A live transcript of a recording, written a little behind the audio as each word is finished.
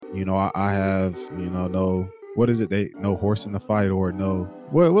I have, no, what is it? No horse in the fight, or no,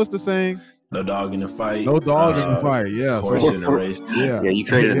 what's the saying? No dog in the fight. No dog in the fight. Yeah. Horse in the race. Yeah. You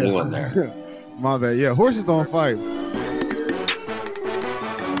created a new one there. My bad. Yeah. Horses don't fight.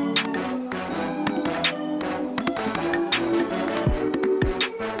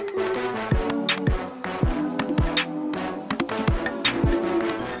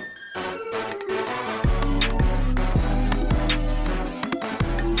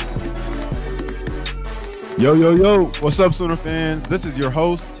 Yo, what's up, Sooner fans? This is your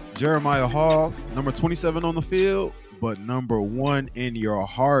host, Jeremiah Hall, number 27 on the field, but number 1 in your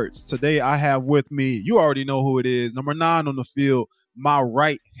hearts. Today I have with me, you already know who it is, number 9 on the field, my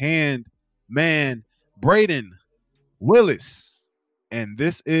right-hand man, Braden Willis. And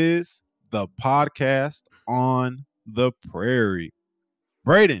this is the podcast on the prairie.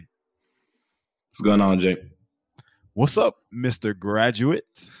 Braden. What's going on, Jake? What's up, Mr.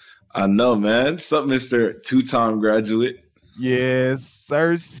 Graduate? I know, man. What's up, Mr. Two-time graduate? Yes,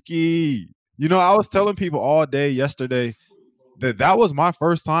 sirski. I was telling people all day yesterday that was my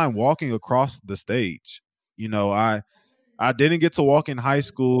first time walking across the stage. I didn't get to walk in high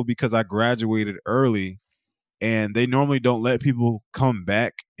school because I graduated early, and they normally don't let people come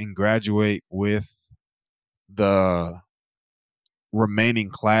back and graduate with the remaining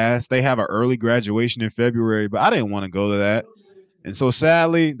class. They have an early graduation in February, but I didn't want to go to that. And so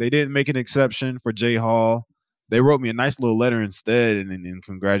sadly, they didn't make an exception for Jay Hall. They wrote me a nice little letter instead and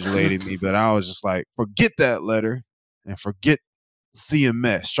congratulated me. But I was just like, forget that letter and forget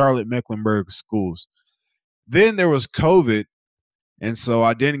CMS, Charlotte Mecklenburg Schools. Then there was COVID. And so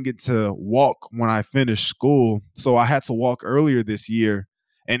I didn't get to walk when I finished school. So I had to walk earlier this year.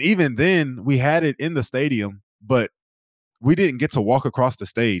 And even then, we had it in the stadium, but we didn't get to walk across the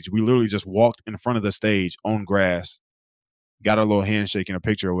stage. We literally just walked in front of the stage on grass, got our little handshake and a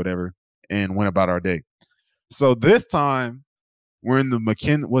picture or whatever, and went about our day. So this time, we're in the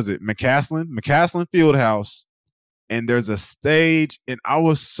McCaslin Fieldhouse, and there's a stage, and I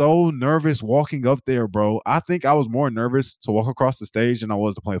was so nervous walking up there, bro. I think I was more nervous to walk across the stage than I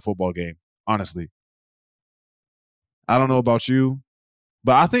was to play a football game, honestly. I don't know about you,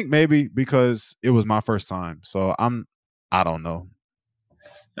 but I think maybe because it was my first time, so I don't know.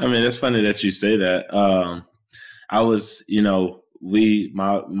 I mean, it's funny that you say that. I was, my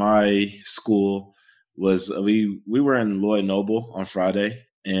school was, we were in Lloyd Noble on Friday,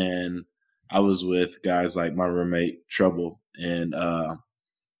 and I was with guys like my roommate Trouble and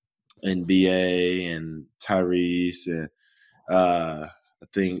BA and Tyrese, and I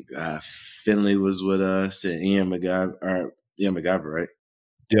think Finley was with us, and Ian McGyver, right?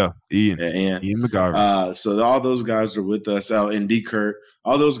 Yeah, Ian McGyver. So all those guys were with us out in D. Kurt.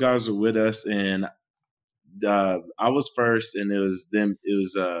 All those guys were with us, and I was first, and it was BA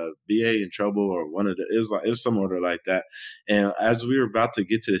and Trouble, or it was some order like that. And as we were about to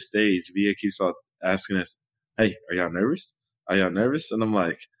get to the stage, BA keeps on asking us, "Hey, are y'all nervous? Are y'all nervous?" And I'm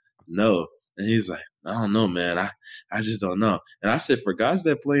like, "No." And he's like, "I don't know, man. I just don't know." And I said, "For guys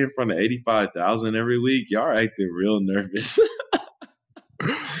that play in front of 85,000 every week, y'all are acting real nervous."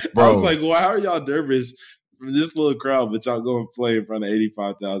 Bro. I was like, "Why are y'all nervous from this little crowd, but y'all go and play in front of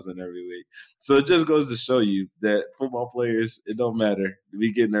 85,000 every week?" So it just goes to show you that football players, it don't matter.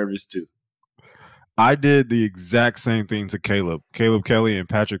 We get nervous too. I did the exact same thing to Caleb. Caleb Kelly and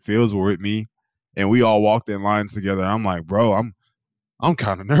Patrick Fields were with me, and we all walked in lines together. I'm like, bro, I'm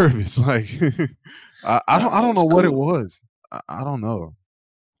kind of nervous. Like, I don't know what it was. I don't know.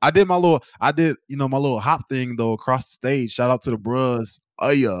 I did my little hop thing though across the stage. Shout out to the bros. Oh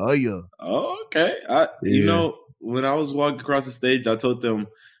yeah. Oh, okay. When I was walking across the stage, I told them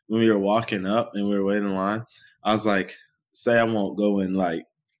when we were walking up and we were waiting in line, I was like, "Say I won't go and like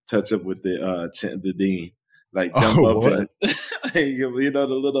touch up with the dean, like jump up and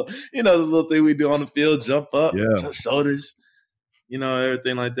the little thing we do on the field, jump up, touch shoulders."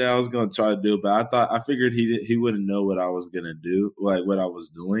 Everything like that. I was gonna try to do, but I figured he wouldn't know what I was gonna do, like what I was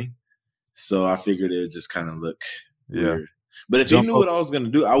doing. So I figured it would just kind of look weird. But if he knew what I was gonna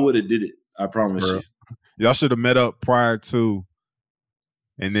do, I would have did it. I promise you. Y'all should have met up prior to,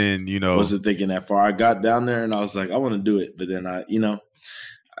 and then wasn't thinking that far. I got down there and I was like, I want to do it, but then I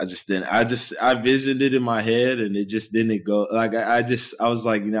just didn't. I visioned it in my head, and it just didn't go. Like I was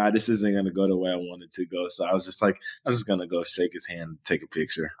like, this isn't gonna go the way I wanted to go. So I was just like, I'm just gonna go shake his hand, and take a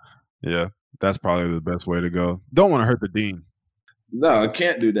picture. Yeah, that's probably the best way to go. Don't want to hurt the dean. No, I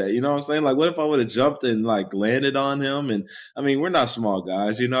can't do that. You know what I'm saying? Like, what if I would have jumped and like landed on him? And I mean, we're not small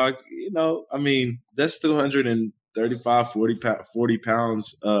guys, I mean, that's 235, 40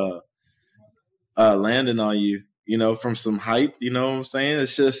 pounds landing on you. from some hype. You know what I'm saying?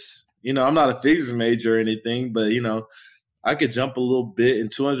 It's just, I'm not a physics major or anything, but I could jump a little bit,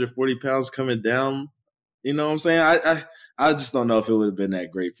 and 240 pounds coming down. You know what I'm saying? I just don't know if it would have been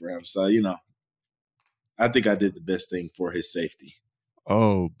that great for him. So I think I did the best thing for his safety.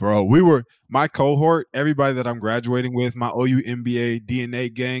 Oh, bro, my cohort, everybody that I'm graduating with, my OU MBA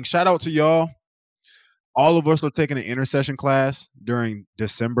DNA gang. Shout out to y'all. All of us are taking an intercession class during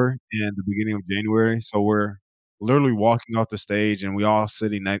December and the beginning of January. So we're literally walking off the stage, and we're all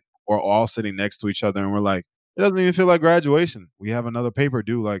sitting next to each other, and we're like, it doesn't even feel like graduation. We have another paper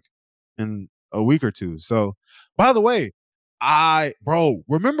due like in a week or two. So, by the way,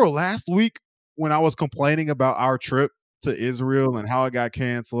 remember last week when I was complaining about our trip to Israel and how it got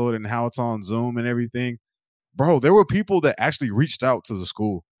canceled and how it's on Zoom and everything? Bro, there were people that actually reached out to the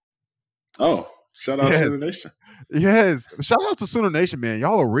school. Oh, shout out Yes. Sooner Nation. Yes. Shout out to Sooner Nation, man.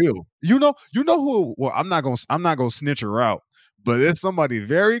 Y'all are real. You know who, well, I'm not gonna snitch her out, but there's somebody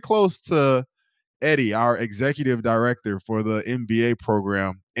very close to Eddie, our executive director for the MBA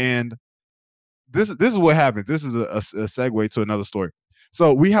program. And this is what happened. This is a segue to another story.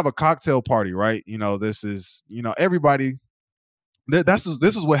 So we have a cocktail party, right? This is, everybody. This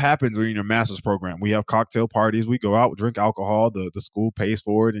is what happens when you're in your master's program. We have cocktail parties. We go out, drink alcohol. The school pays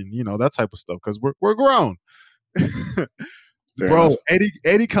for it, and that type of stuff because we're grown. Bro,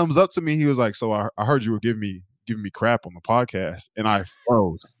 Eddie comes up to me. He was like, "So I heard you were giving me crap on the podcast," and I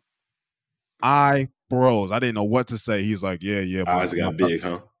froze. I didn't know what to say. He's like, "Yeah, Eyes got big,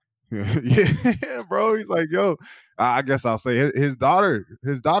 huh?" Yeah, bro. He's like, "Yo, I guess I'll say his daughter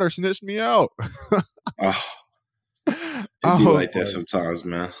snitched me out." Oh, it'd be like that sometimes,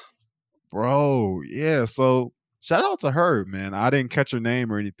 man. Bro, yeah. So shout out to her, man. I didn't catch her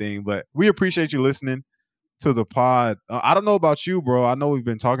name or anything, but we appreciate you listening to the pod. I don't know about you, bro. I know we've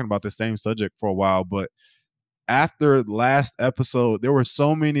been talking about the same subject for a while, but after last episode, there were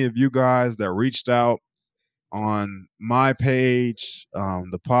so many of you guys that reached out on my page,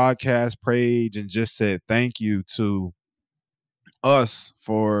 the podcast page, and just said thank you to us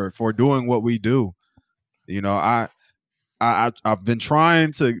for doing what we do. I've been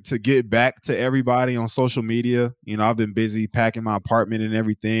trying to get back to everybody on social media. I've been busy packing my apartment and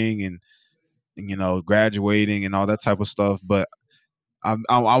everything, and graduating and all that type of stuff. But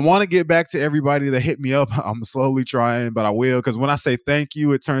I want to get back to everybody that hit me up. I'm slowly trying, but I will, because when I say thank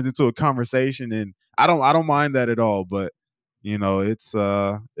you, it turns into a conversation, and I don't mind that at all. But it's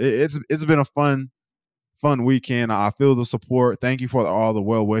been a fun weekend. I feel the support. Thank you for all the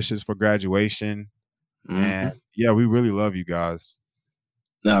well wishes for graduation, and yeah, we really love you guys.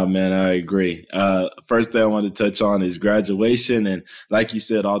 No, man, I agree. First thing I want to touch on is graduation. And like you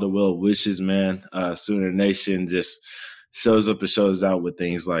said, all the well wishes, man. Sooner Nation just shows up and shows out with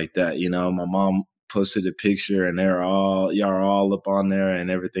things like that. My mom posted a picture and y'all are all up on there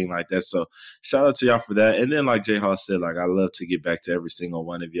and everything like that. So shout out to y'all for that. And then like J Hall said, like, I love to get back to every single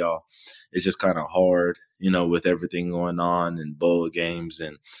one of y'all. It's just kind of hard, with everything going on and bowl games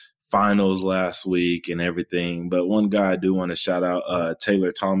and finals last week and everything. But one guy I do want to shout out,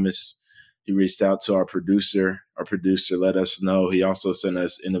 Taylor Thomas. He reached out to our producer. Our producer let us know. He also sent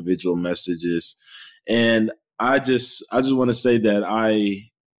us individual messages. And I just want to say that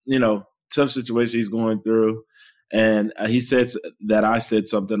tough situation he's going through. And he said that I said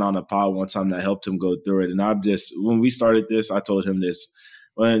something on a pod one time that helped him go through it. And when we started this, I told him this.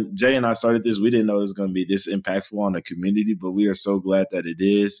 When Jay and I started this, we didn't know it was going to be this impactful on the community, but we are so glad that it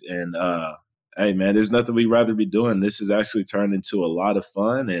is. And hey, man, there's nothing we'd rather be doing. This has actually turned into a lot of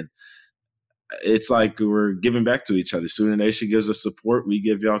fun, and it's like we're giving back to each other. Sooner Nation gives us support. We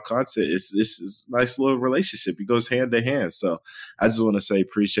give y'all content. It's a nice little relationship. It goes hand to hand. So I just want to say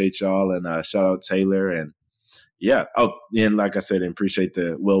appreciate y'all, and shout out Taylor. And yeah. Oh, and like I said, appreciate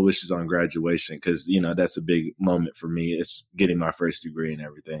the well wishes on graduation, because that's a big moment for me. It's getting my first degree and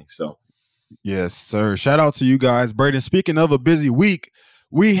everything. So, yes, sir. Shout out to you guys, Braden. Speaking of a busy week,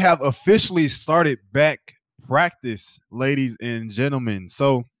 we have officially started back practice, ladies and gentlemen.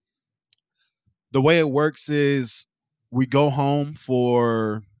 So the way it works is we go home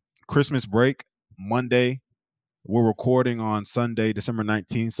for Christmas break Monday. We're recording on Sunday, December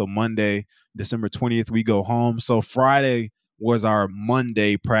 19th. So Monday, December 20th, we go home. So Friday was our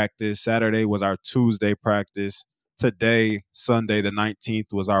Monday practice. Saturday was our Tuesday practice. Today, Sunday, the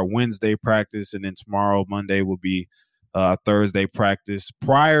 19th, was our Wednesday practice. And then tomorrow, Monday, will be Thursday practice.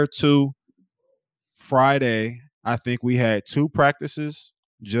 Prior to Friday, I think we had 2 practices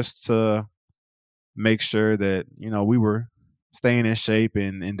just to make sure that, we were staying in shape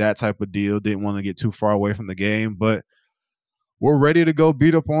and that type of deal. Didn't want to get too far away from the game. But we're ready to go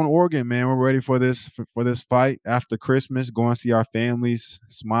beat up on Oregon, man. We're ready for this fight after Christmas. Go and see our families,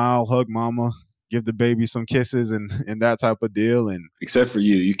 smile, hug mama, give the baby some kisses, and that type of deal. And Except for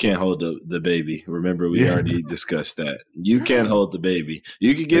you can't hold the baby. Remember, we yeah, already discussed that. You can't hold the baby.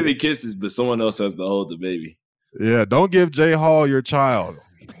 You can give it kisses, but someone else has to hold the baby. yeah. Don't give Jay Hall your child.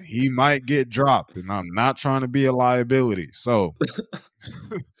 He might get dropped, and I'm not trying to be a liability. So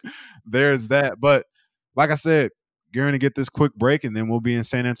there's that. But like I said, going to get this quick break, and then we'll be in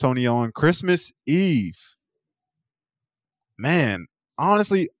San Antonio on Christmas Eve. Man,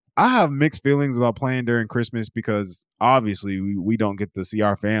 honestly, I have mixed feelings about playing during Christmas because obviously we don't get to see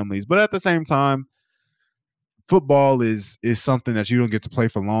our families, but at the same time, football is something that you don't get to play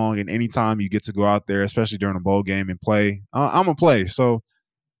for long, and anytime you get to go out there, especially during a bowl game and play, I'm gonna play. So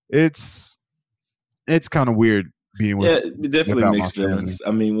it's kind of weird being Yeah, it definitely without my mixed family. feelings.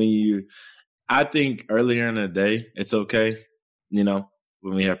 I mean, I think earlier in the day, it's okay,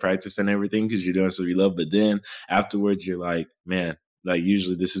 when we have practice and everything, because you're doing something you love. But then afterwards, you're like, man, like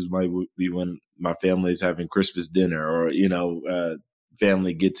usually this is might be when my family is having Christmas dinner or,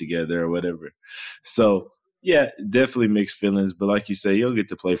 family get together or whatever. So, yeah, definitely mixed feelings. But like you say, you don't get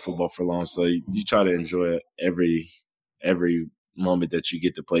to play football for long. So you try to enjoy every moment that you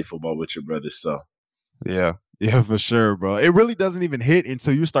get to play football with your brothers. So, Yeah. Yeah, for sure, bro. It really doesn't even hit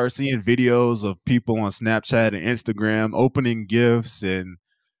until you start seeing videos of people on Snapchat and Instagram opening gifts and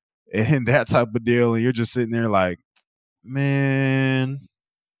that type of deal. And you're just sitting there like, man,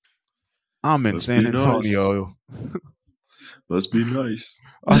 I'm in must San be nice. Antonio. Must be nice.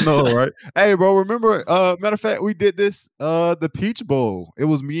 I know, right? Hey, bro, remember, matter of fact, we did this, the Peach Bowl. It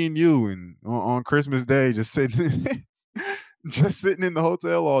was me and you and on Christmas Day, just sitting just sitting in the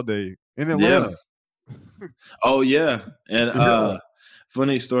hotel all day in Yeah. Atlanta. Oh yeah. And Yeah.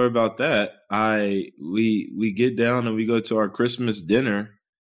 funny story about that. We get down and we go to our Christmas dinner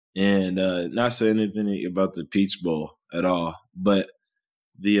and not saying anything about the Peach Bowl at all, but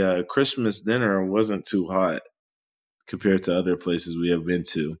the Christmas dinner wasn't too hot compared to other places we have been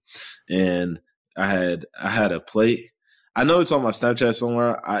to. And I had a plate. I know it's on my Snapchat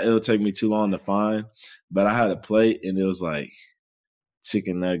somewhere. It'll take me too long to find, but I had a plate and it was like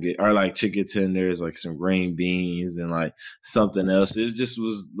chicken nugget or like chicken tenders, like some green beans and like something else. It just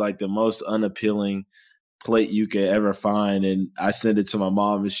was like the most unappealing plate you could ever find. And I sent it to my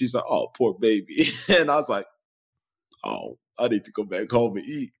mom and she's like, "Oh, poor baby." And I was like, "Oh, I need to go back home and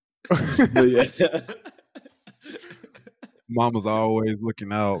eat." But yeah. Mama's always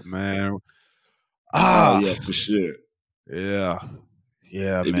looking out, man. Oh Ah, yeah, for sure. yeah.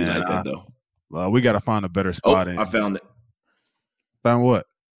 Yeah, It'd be man. like that though. We got to find a better spot Oh, in. I found it. Found what?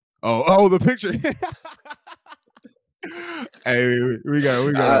 Oh, the picture. Hey, we got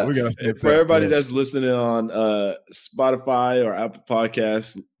to snip For that, everybody bro. that's listening on Spotify or Apple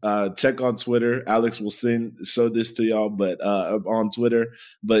Podcasts, check on Twitter. Alex will show this to y'all, but on Twitter.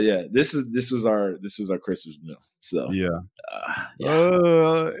 But yeah, this was our Christmas meal. So Yeah.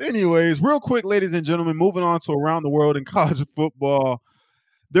 yeah, Anyways, real quick, ladies and gentlemen, moving on to around the world in college football.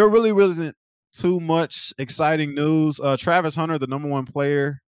 There really isn't too much exciting news. Travis Hunter, the number one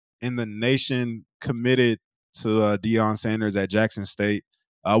player in the nation, committed to Deion Sanders at Jackson State.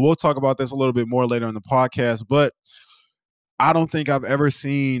 We'll talk about this a little bit more later in the podcast, but I don't think I've ever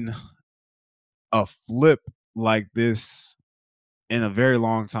seen a flip like this in a very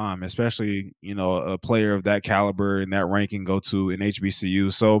long time, especially, a player of that caliber and that ranking go to an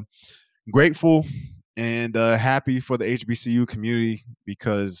HBCU. So grateful and happy for the HBCU community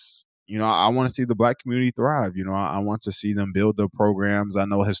because, I want to see the Black community thrive. I want to see them build their programs. I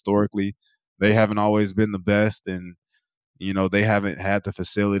know historically they haven't always been the best and, they haven't had the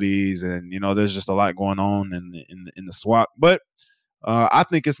facilities and, there's just a lot going on in the SWAC. But I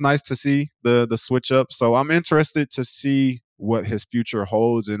think it's nice to see the switch up. So I'm interested to see what his future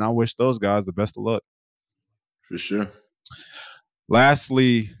holds, and I wish those guys the best of luck. for sure.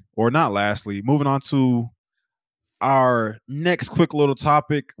 Lastly, or not lastly, moving on to our next quick little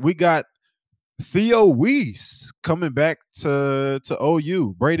topic, we got Theo Weiss coming back to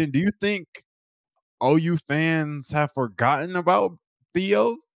OU. Braden, do you think OU fans have forgotten about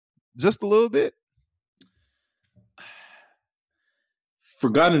Theo just a little bit?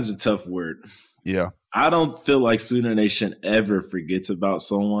 Forgotten is a tough word. Yeah. I don't feel like Sooner Nation ever forgets about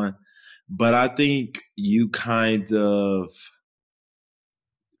someone, but I think you kind of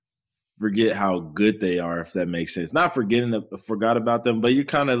forget how good they are, if that makes sense. Not forgot about them, but you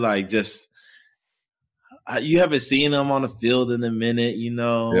kind of like just you haven't seen them on the field in a minute,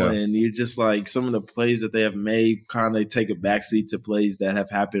 Yeah. and you're just like some of the plays that they have made kind of take a backseat to plays that have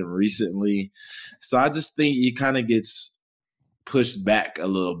happened recently. So I just think you kind of gets pushed back a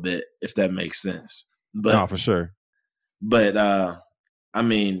little bit, if that makes sense. No, for sure. But I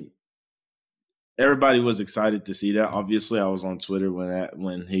mean, everybody was excited to see that. Obviously, I was on Twitter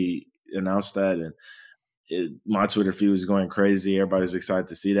when he announced that, and my Twitter feed was going crazy. Everybody was excited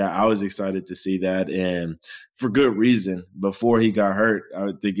to see that. I was excited to see that, and for good reason. Before he got hurt, I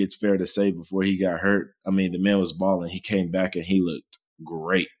would think it's fair to say before he got hurt, I mean, the man was balling. He came back and he looked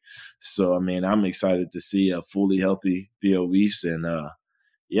great. So, I mean, I'm excited to see a fully healthy Theo Weiss, and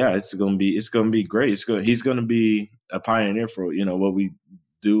yeah, it's gonna be great. He's gonna be a pioneer for what we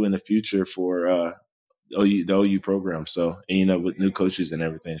do in the future for the OU program. So, and with new coaches and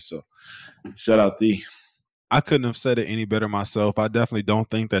everything. So, shout out Thee. I couldn't have said it any better myself. I definitely don't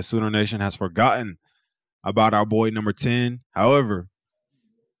think that Sooner Nation has forgotten about our boy number 10. However,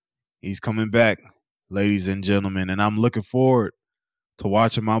 he's coming back, ladies and gentlemen, and I'm looking forward to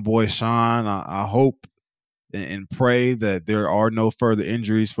watching my boy shine. I hope and pray that there are no further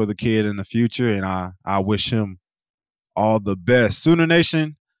injuries for the kid in the future, and I wish him all the best. Sooner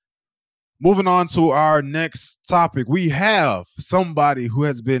Nation, moving on to our next topic, we have somebody who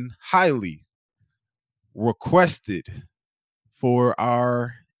has been highly requested for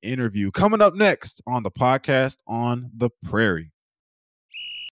our interview. Coming up next on the podcast on the Prairie.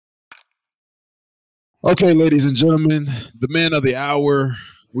 Okay, ladies and gentlemen, the man of the hour,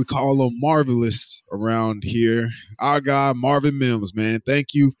 we call him Marvelous around here. Our guy, Marvin Mims, man.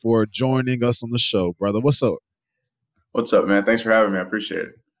 Thank you for joining us on the show, brother. What's up? What's up, man? Thanks for having me. I appreciate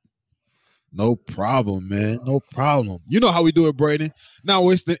it. No problem, man. No problem. You know how we do it, Brayden. Not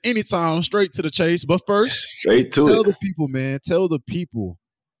wasting any time, straight to the chase. But first, straight to tell the people, man. Tell the people,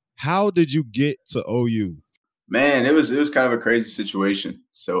 how did you get to OU? Man, it was kind of a crazy situation.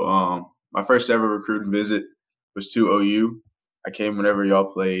 So, my first ever recruiting visit was to OU. I came whenever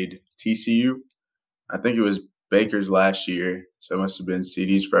y'all played TCU. I think it was Baker's last year, so it must have been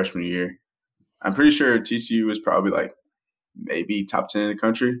CD's freshman year. I'm pretty sure TCU was probably like maybe top 10 in the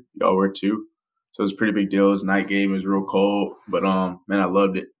country. Y'all were too. So it was a pretty big deal. It was a night game. It was real cold. But man, I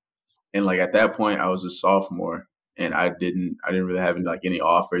loved it. And like at that point I was a sophomore and I didn't really have any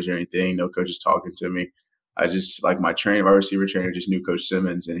offers or anything, no coaches talking to me. I just my receiver trainer just knew Coach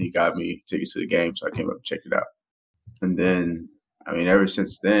Simmons and he got me tickets to the game. So I came up and checked it out. And then ever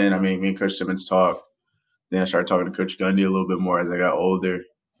since then, me and Coach Simmons talked. Then I started talking to Coach Gundy a little bit more as I got older.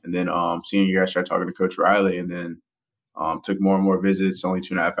 And then senior year I started talking to Coach Riley and then took more and more visits, only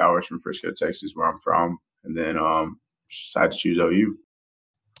 2.5 hours from Frisco, Texas, where I'm from. And then decided to choose OU.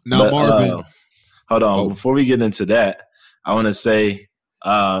 Now, Marvin. Hold on. Before we get into that, I want to say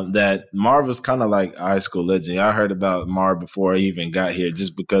that Marv was kind of like a high school legend. I heard about Marv before he even got here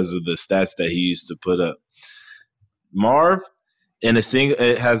just because of the stats that he used to put up. Marv,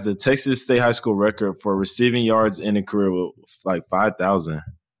 it has the Texas State High School record for receiving yards in a career with 5,000.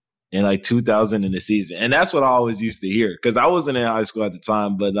 And 2,000 in the season. And that's what I always used to hear because I wasn't in high school at the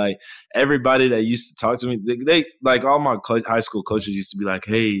time. But everybody that used to talk to me, they all my high school coaches used to be like,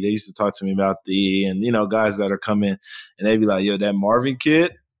 hey, they used to talk to me about guys that are coming and they'd be like, yo, that Marvin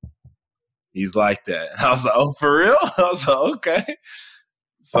kid, he's like that. And I was like, oh, for real? I was like, okay.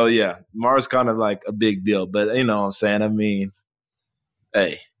 So, yeah, Marv's kind of like a big deal. But you know what I'm saying?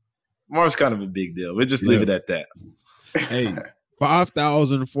 Hey, Marv's kind of a big deal. We'll just leave it at that. Hey.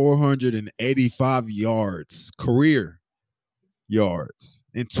 5,485 yards, career yards,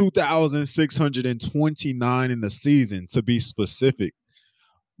 and 2,629 in the season, to be specific.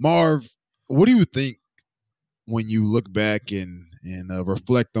 Marv, what do you think when you look back and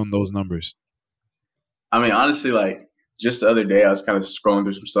reflect on those numbers? Honestly, just the other day, I was kind of scrolling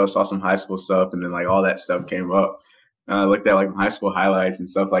through some stuff, saw some high school stuff, and then all that stuff came up. And I looked at my high school highlights and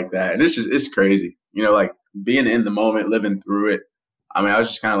stuff like that, and it's crazy. Being in the moment, living through it. I was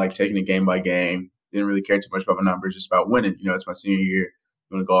just kind of taking it game by game. Didn't really care too much about my numbers, just about winning. It's my senior year.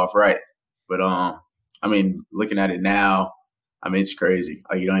 I'm going to go off right. But, looking at it now, it's crazy.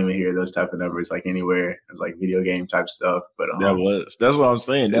 You don't even hear those type of numbers anywhere. It's video game type stuff. But that's what I'm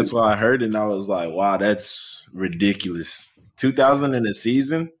saying. That's why I heard it and I was like, wow, that's ridiculous. 2,000 in a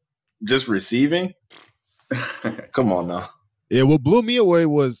season, just receiving? Come on now. Yeah, what blew me away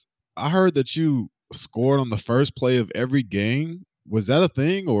was I heard that you scored on the first play of every game. Was that a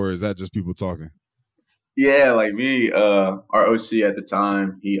thing, or is that just people talking? Yeah, me, our OC at the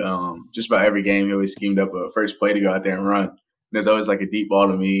time, he just about every game he always schemed up a first play to go out there and run. And there's always a deep ball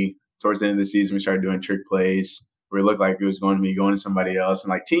to me. Towards the end of the season, we started doing trick plays where it looked like it was going to me, going to somebody else,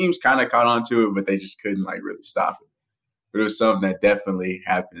 and teams kind of caught on to it, but they just couldn't really stop it. But it was something that definitely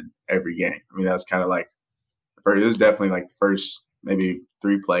happened every game. That was kind of it was definitely the first maybe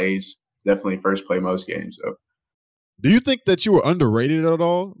 3 plays, definitely first play most games. So. Do you think that you were underrated at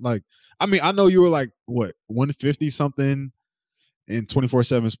all? Like, I mean, I know you were like what 150 something in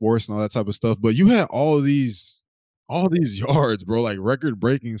 24/7 sports and all that type of stuff, but you had all these yards, bro, like record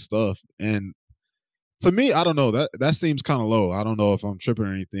breaking stuff. And to me, I don't know, that seems kind of low. I don't know if I'm tripping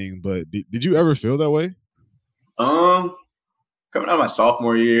or anything, but did you ever feel that way? Um, Coming out of my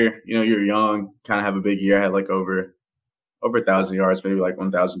sophomore year, you're young, kind of have a big year. I had like over 1,000 yards, maybe like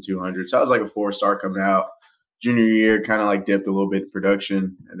 1,200. So I was like a 4-star coming out. Junior year, kind of like dipped a little bit in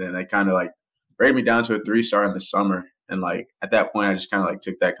production, and then they kind of like rated me down to a 3-star in the summer. And like at that point, I just kind of like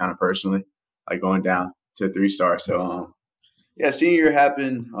took that kind of personally, like going down to a 3-star. So yeah, senior year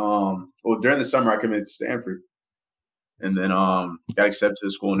happened. Well, during the summer, I committed to Stanford, and then got accepted to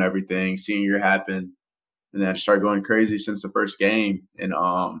the school and everything. Senior year happened, and then I just started going crazy since the first game. And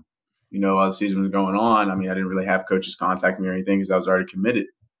while the season was going on, I mean, I didn't really have coaches contact me or anything because I was already committed.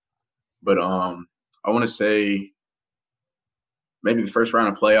 But I want to say maybe the first round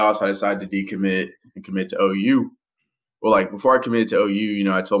of playoffs, I decided to decommit and commit to OU. Well, like before I committed to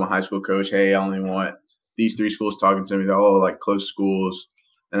OU, I told my high school coach, hey, I only want these 3 schools talking to me. They're all like close schools.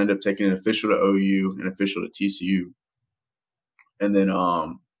 And I ended up taking an official to OU and official to TCU. And then,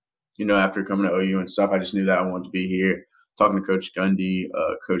 after coming to OU and stuff, I just knew that I wanted to be here. Talking to Coach Gundy,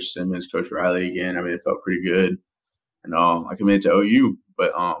 Coach Simmons, Coach Riley again. I mean, it felt pretty good. And I committed to OU.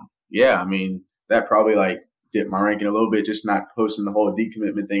 But, yeah, I mean, that probably like dipped my ranking a little bit, just not posting the whole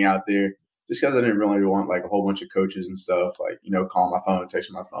decommitment thing out there. Just because I didn't really want like a whole bunch of coaches and stuff, like, calling my phone,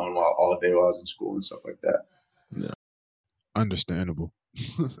 texting my phone all day while I was in school and stuff like that. Yeah. Understandable.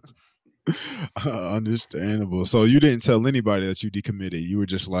 Understandable. So you didn't tell anybody that you decommitted. You were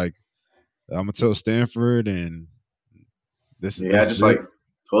just like, I'm gonna tell Stanford, and this is. Yeah, I just like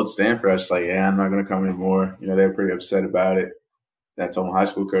told Stanford, I was just like, yeah, I'm not gonna come anymore. They were pretty upset about it. Then I told my high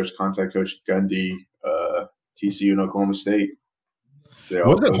school coach, contact Coach Gundy, TCU and Oklahoma State.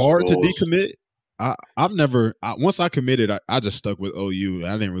 Was it hard to decommit? I've never. Once I committed, I just stuck with OU.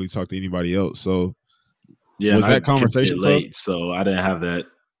 I didn't really talk to anybody else. So yeah, was that conversation late? So I didn't have that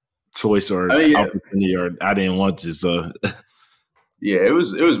choice or opportunity, or I didn't want to. So yeah, it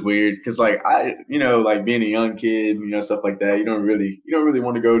was weird because like like being a young kid, stuff like that. You don't really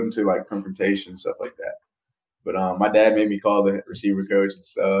want to go into like confrontation stuff like that. But my dad made me call the receiver coach and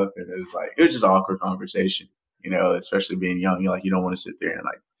stuff, and it was just an awkward conversation. Especially being young, you don't want to sit there and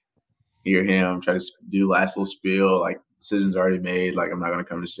like hear him try to do last little spiel, like decisions already made, like I'm not going to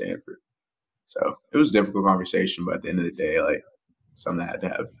come to Stanford. So it was a difficult conversation, but at the end of the day, like something that had to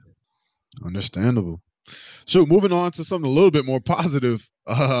happen. Understandable. So moving on to something a little bit more positive.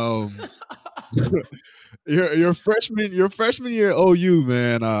 Your freshman year at OU,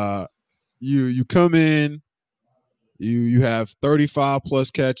 man. You come in, you have 35 plus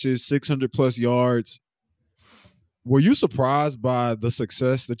catches, 600 plus yards. Were you surprised by the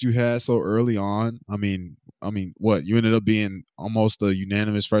success that you had so early on? I mean, what, you ended up being almost a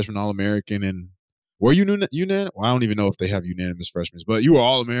unanimous freshman All-American, and were you unanimous? Well, I don't even know if they have unanimous freshmen, but you were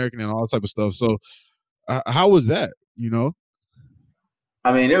All-American and all that type of stuff. So, how was that?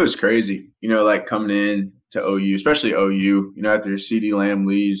 I mean, it was crazy. Like coming in to OU, especially OU. After CeeDee Lamb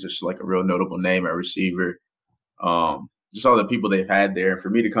leaves, it's like a real notable name at receiver. Just all the people they've had there. For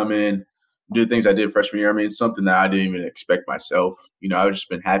me to come in, do the things I did freshman year, I mean, it's something that I didn't even expect myself. I've just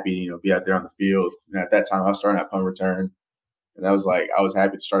been happy, be out there on the field. At that time, I was starting at punt return. And I was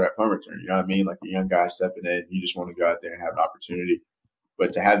happy to start at punt return. You know what I mean? Like a young guy stepping in, you just want to go out there and have an opportunity.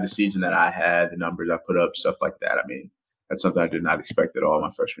 But to have the season that I had, the numbers I put up, stuff like that, I mean, that's something I did not expect at all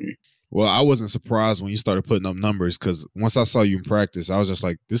my freshman year. Well, I wasn't surprised when you started putting up numbers because once I saw you in practice, I was just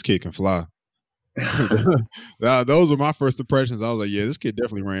like, this kid can fly. Those were my first impressions. I was like, yeah, this kid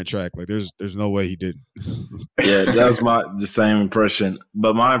definitely ran track. Like, there's no way he didn't. Yeah, that was the same impression.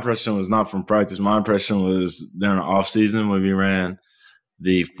 But my impression was not from practice. My impression was during the off season when we ran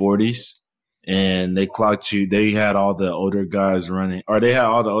the 40s and they clocked you. They had all the older guys running, or they had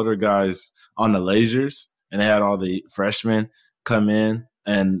all the older guys on the lasers, and they had all the freshmen come in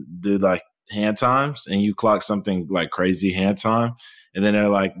and do like hand times, and you clock something like crazy hand time. And then they're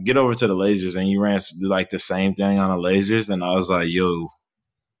like, get over to the lasers, and you ran like the same thing on the lasers. And I was like, yo,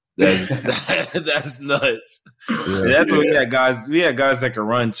 that's nuts. Yeah. That's what we had guys. We had guys that could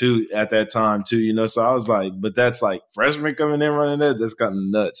run too at that time too, So I was like, but that's like freshmen coming in running that. That's kind of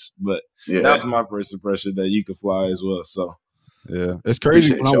nuts. But that was my first impression that you could fly as well. So yeah, it's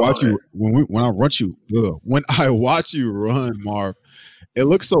crazy when I watch you when I watch you run, Marv. It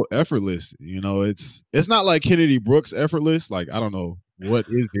looks so effortless. It's not like Kennedy Brooks effortless. Like, I don't know what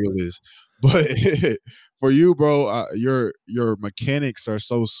his deal is, but for you, bro, your mechanics are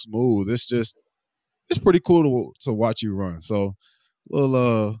so smooth. It's it's pretty cool to watch you run. So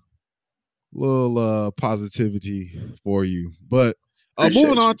little positivity for you. But moving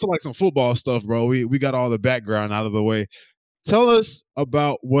Appreciate on you. to like some football stuff, bro. We got all the background out of the way. Tell us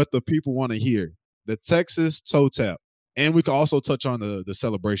about what the people want to hear. The Texas toe tap. And we can also touch on the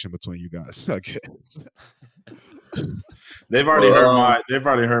celebration between you guys, I guess. They've already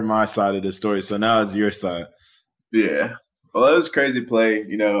heard my side of the story, so now it's your side. Yeah. Well, it was a crazy play,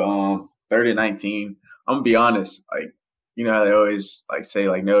 30-19. I'm gonna be honest, like, you know how they always like say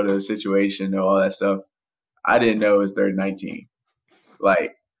like no to the situation, know all that stuff. I didn't know it was 30-19.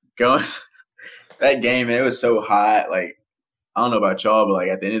 Like going that game, man, it was so hot. Like, I don't know about y'all, but like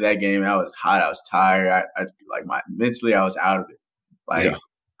at the end of that game, I was hot. I was tired. I like mentally, I was out of it. Like,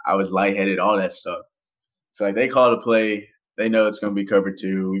 I was lightheaded, all that stuff. So like they call the play, they know it's gonna be cover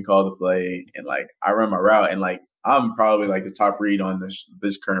 2. We call the play, and like I run my route, and like I'm probably like the top read on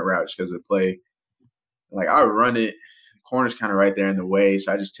this current route just because of the play. Like I run it, the corner's kind of right there in the way,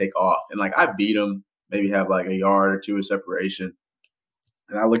 so I just take off, and like I beat him, maybe have like a yard or 2 of separation,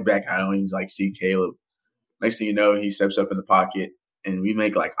 and I look back, I don't even like see Caleb. Next thing you know, he steps up in the pocket, and we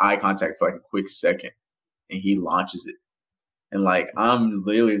make like eye contact for like a quick second, and he launches it. And like I'm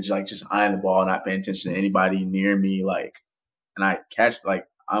literally just eyeing the ball, not paying attention to anybody near me. Like, and I catch like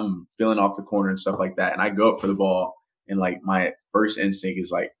I'm feeling off the corner and stuff like that. And I go up for the ball, and like my first instinct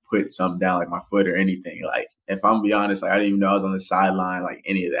is like put something down, like my foot or anything. Like if I'm be honest, like I didn't even know I was on the sideline, like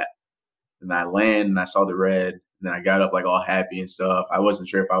any of that. And I land and I saw the red, and then I got up like all happy and stuff. I wasn't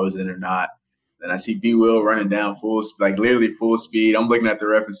sure if I was in or not. Then I see B Will running down literally full speed. I'm looking at the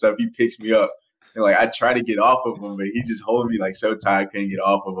ref and stuff. He picks me up. And like I try to get off of him, but he just holding me like so tight I couldn't get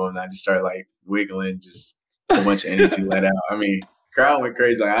off of him. And I just started like wiggling, just a whole bunch of energy let out. I mean, crowd went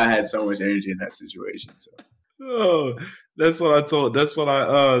crazy. Like I had so much energy in that situation. So that's what I told. That's what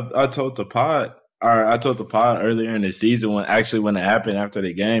I told the pod. Or I told the pod earlier in the season when it happened after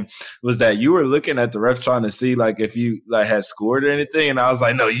the game was that you were looking at the ref trying to see like if you like had scored or anything, and I was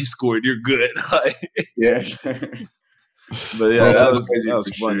like, no, you scored, you're good. yeah, but yeah, that was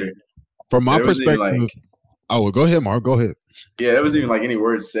funny. Sure. From my perspective, go ahead, Mark. Go ahead. Yeah, there wasn't even like any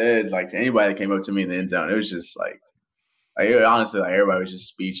words said like to anybody that came up to me in the end zone. It was just like honestly, like everybody was just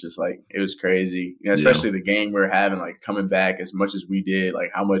speechless. Like it was crazy, especially the game we were having, like coming back as much as we did,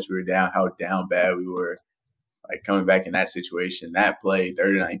 like how much we were down, how down bad we were, like coming back in that situation, that play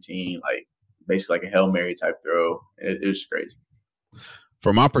 30-19, like basically like a Hail Mary type throw. It was crazy.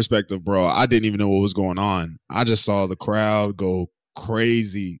 From my perspective, bro, I didn't even know what was going on. I just saw the crowd go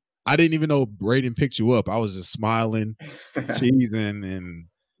crazy. I didn't even know Braden picked you up. I was just smiling, cheesing, and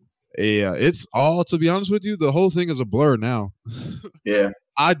yeah, it's all, to be honest with you, the whole thing is a blur now. Yeah.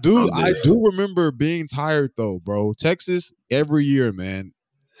 I do remember being tired though, bro. Texas every year, man.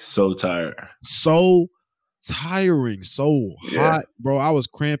 So tired. So tiring, so hot, bro. I was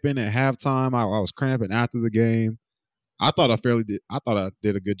cramping at halftime. I was cramping after the game. I thought I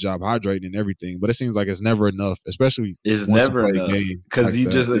did a good job hydrating and everything, but it seems like it's never enough, especially it's never enough because you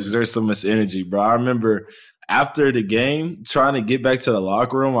just exert so much energy, bro. I remember after the game trying to get back to the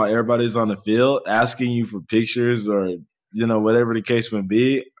locker room while everybody's on the field, asking you for pictures or whatever the case may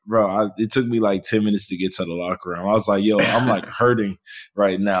be, bro. It took me like 10 minutes to get to the locker room. I was like, yo, I'm like hurting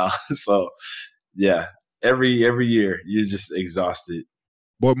right now. So yeah, every year you're just exhausted.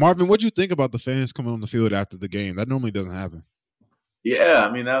 But Marvin, what'd you think about the fans coming on the field after the game? That normally doesn't happen.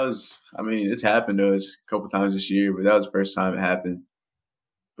 Yeah, it's happened to us a couple times this year, but that was the first time it happened.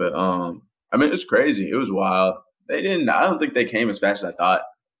 But it's crazy. It was wild. I don't think they came as fast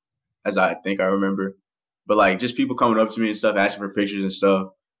as I think I remember. But like just people coming up to me and stuff, asking for pictures and stuff,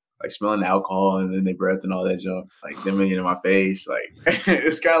 like smelling the alcohol and then their breath and all that junk, like them in my face. Like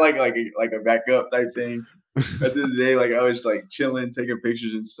it's kind of like a backup type thing. At the end of the day, like I was just like chilling, taking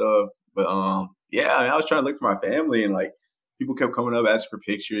pictures and stuff. But I was trying to look for my family, and like people kept coming up asking for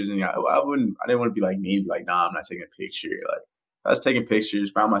pictures, and I didn't want to be like mean, be like, nah, I'm not taking a picture. Like I was taking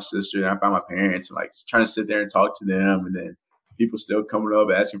pictures, found my sister, and I found my parents, and like trying to sit there and talk to them, and then people still coming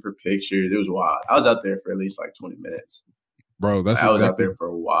up asking for pictures. It was wild. I was out there for at least like 20 minutes. Bro, I was out there for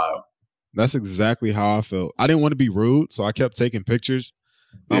a while. That's exactly how I felt. I didn't want to be rude, so I kept taking pictures.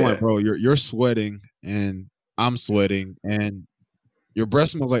 I'm like, bro, you're sweating and I'm sweating and your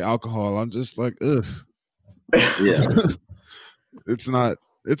breath smells like alcohol. I'm just like, ugh. Yeah. It's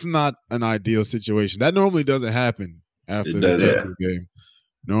not an ideal situation. That normally doesn't happen after the Texas game.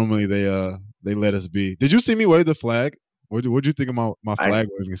 Normally they let us be. Did you see me wave the flag? What'd you think of my flag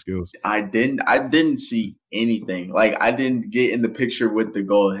waving skills? I didn't see anything. Like I didn't get in the picture with the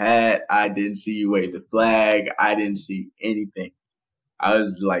gold hat. I didn't see you wave the flag. I didn't see anything. I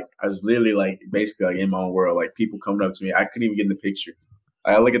was literally like basically like in my own world. Like people coming up to me, I couldn't even get in the picture.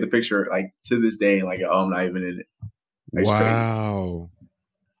 Like, I look at the picture like to this day, and like, oh, I'm not even in it. It's wow.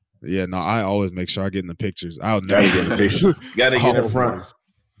 Crazy. Yeah, no, I always make sure I get in the pictures. I'll never Gotta get in the picture. Gotta get in front.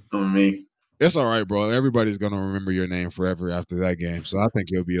 On me. It's all right, bro. Everybody's gonna remember your name forever after that game, so I think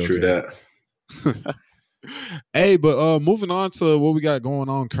you'll be okay. True that. Hey, but moving on to what we got going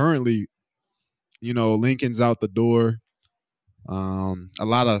on currently. You know, Lincoln's out the door. A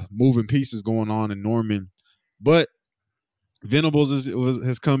lot of moving pieces going on in Norman, but Venables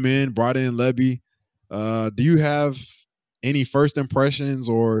has come in, brought in Lebby. Do you have any first impressions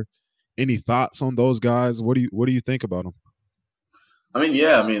or any thoughts on those guys? What do you think about them? I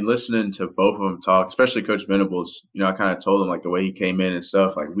mean, listening to both of them talk, especially Coach Venables, you know, I kind of told him like the way he came in and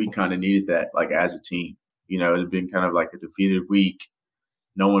stuff, like we kind of needed that, like as a team. You know, it had been kind of like a defeated week.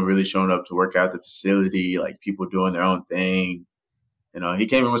 No one really showing up to work out the facility, like people doing their own thing. You know, he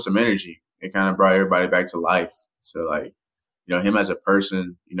came in with some energy. It kind of brought everybody back to life. So, like, you know, him as a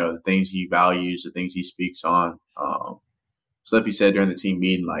person, you know, the things he values, the things he speaks on. Stuff he said during the team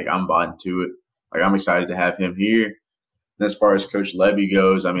meeting, like, I'm bought into it. Like, I'm excited to have him here. And as far as Coach Lebby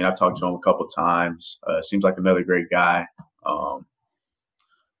goes, I mean, I've talked to him a couple of times. Seems like another great guy,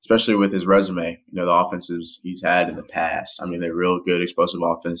 especially with his resume. You know, the offenses he's had in the past. I mean, they're real good, explosive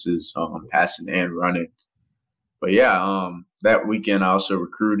offenses, passing and running. But, yeah, that weekend I also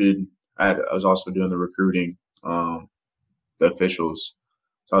recruited. I was also doing the recruiting, the officials.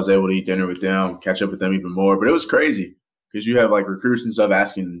 So I was able to eat dinner with them, catch up with them even more. But it was crazy because you have, like, recruits and stuff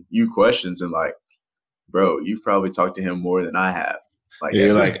asking you questions and, like, bro, you've probably talked to him more than I have. Like,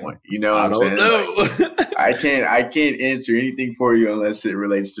 at this point, you know what I'm saying? Like, I can't answer anything for you unless it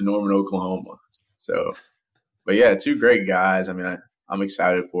relates to Norman, Oklahoma. So, but yeah, two great guys. I mean, I'm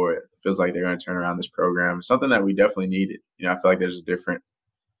excited for it. It feels like they're going to turn around this program. Something that we definitely needed. You know, I feel like there's a different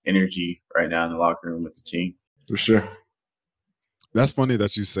energy right now in the locker room with the team. For sure. That's funny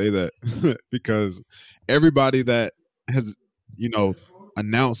that you say that because everybody that has, you know,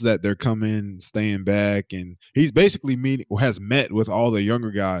 announced that they're coming, staying back, and he's basically has met with all the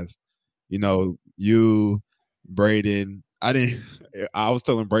younger guys. You know, you, Braden. I was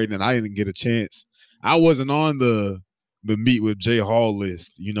telling Braden I didn't get a chance. I wasn't on the meet with Jay Hall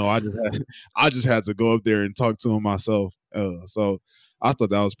list. You know, I just had to go up there and talk to him myself. So I thought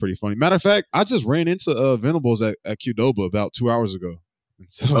that was pretty funny. Matter of fact, I just ran into Venables at Qdoba about 2 hours ago.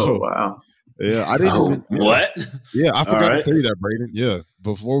 So, oh wow. Yeah, I didn't. What? Yeah, I forgot to tell you that, Braden. Yeah,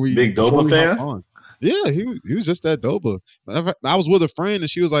 before we big Doba fan. On. Yeah, he was just at Doba. I was with a friend, and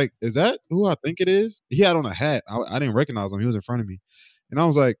she was like, "Is that who I think it is?" He had on a hat. I didn't recognize him. He was in front of me, and I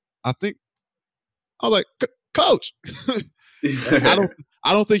was like, "Coach."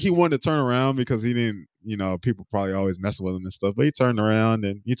 I don't think he wanted to turn around because he didn't. You know, people probably always messing with him and stuff. But he turned around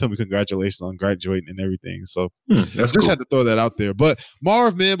and he told me congratulations on graduating and everything. So that's just had to throw that out there. But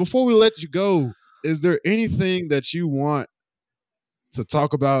Marv, man, before we let you go, is there anything that you want to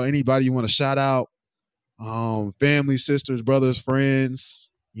talk about? Anybody you want to shout out? Family, sisters, brothers,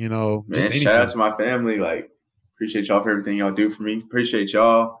 friends. You know, man, just shout out to my family. Like, appreciate y'all for everything y'all do for me. Appreciate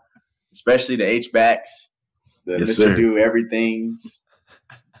y'all, especially the H-backs, the yes, Mr. Sir. Do Everythings.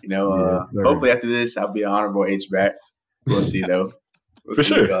 You know, hopefully after this, I'll be an honorable H-back. We'll see, though. We'll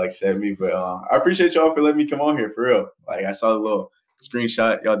see if y'all accept me. But I appreciate y'all for letting me come on here, for real. Like, I saw the little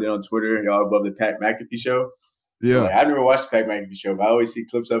screenshot y'all did on Twitter, and y'all above the Pat McAfee show. Yeah. Like, I never watched the Pat McAfee show, but I always see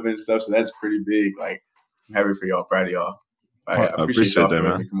clips of it and stuff, so that's pretty big. Like, I'm happy for y'all. Proud of y'all. I appreciate y'all for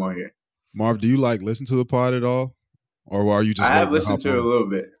letting me come on here. Marv, do you, like, listen to the pod at all? Or are you just – I have listened to it a little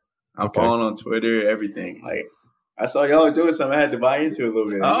bit. I'm following on Twitter, everything. Like, I saw y'all doing something. I had to buy into it a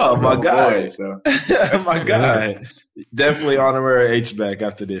little bit. Oh, my guy. So. My guy. Definitely honorary H-back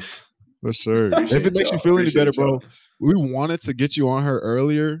after this. For sure. If it makes you feel any better, bro, we wanted to get you on her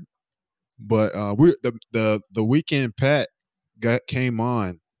earlier, but the weekend Pat came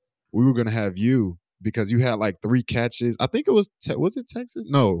on, we were going to have you because you had like 3 catches. I think it was it Texas?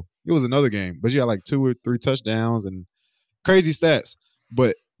 No, it was another game, but you had like 2 or 3 touchdowns and crazy stats.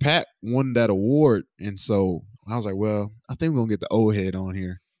 But Pat won that award, and so I was like, well, I think we're going to get the old head on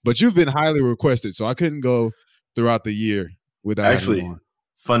here. But you've been highly requested, so I couldn't go throughout the year without actually having you on.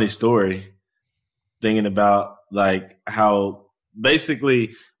 Funny story, thinking about like how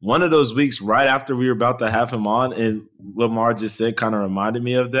basically one of those weeks right after we were about to have him on, and what Mar just said kind of reminded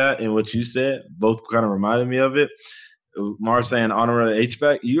me of that, and what you said both kind of reminded me of it. Mar saying honorary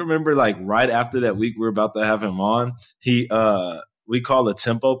H-back. You remember like right after that week we were about to have him on, we call a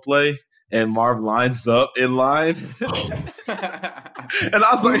tempo play. And Marv lines up in line. And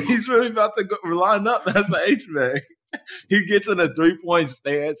I was like, he's really about to go line up as an H-back. He gets in a 3-point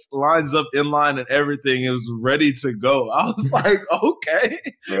stance, lines up in line and everything. It was ready to go. I was like, okay.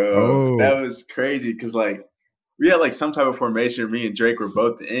 Bro, that was crazy because, like, we had, like, some type of formation. Me and Drake were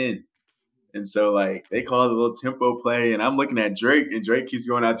both in. And so, like, they called a little tempo play, and I'm looking at Drake, and Drake keeps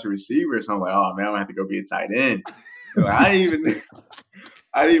going out to receiver. So I'm like, oh, man, I'm going to have to go be a tight end. And, like, I didn't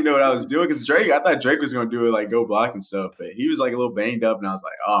even know what I was doing because I thought Drake was going to do it, like, go block and stuff. But he was, like, a little banged up, and I was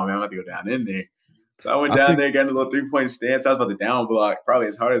like, oh, man, I'm going to have to go down in there. So I went down there, got in a little 3-point stance. I was about to down block, probably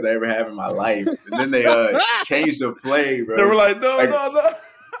as hard as I ever have in my life. And then they changed the play, bro. They were like, no.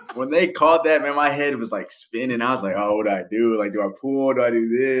 When they called that, man, my head was like spinning. I was like, oh, what do I do? Like, do I pull? Do I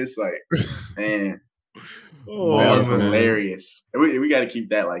do this? Like, man. That was hilarious. We got to keep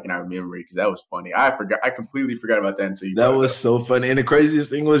that, like, in our memory because that was funny. I completely forgot about that until you. That was so funny. And the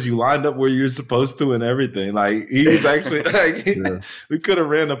craziest thing was you lined up where you were supposed to and everything. Like, he was actually like, we could have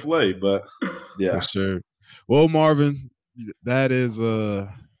ran a play, but yeah, for sure. Well, Marvin, that is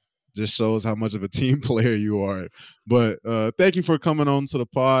just shows how much of a team player you are. But thank you for coming on to the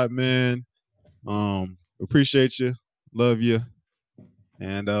pod, man. Appreciate you, love you,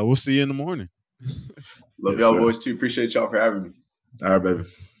 and we'll see you in the morning. Love y'all boys too. Appreciate y'all for having me. All right, baby.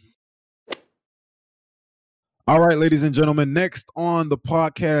 All right, ladies and gentlemen, next on the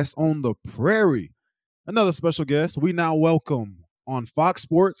podcast on the Prairie, another special guest. We now welcome on Fox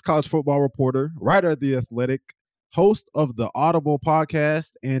Sports college football reporter, writer at The Athletic, host of the Audible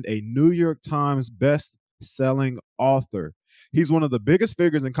podcast, and a New York Times best-selling author. He's one of the biggest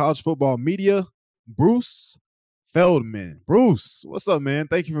figures in college football media, Bruce Feldman. Bruce, what's up, man?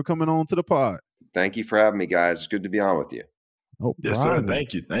 Thank you for coming on to the pod. Thank you for having me, guys. It's good to be on with you. Oh, yes, sir.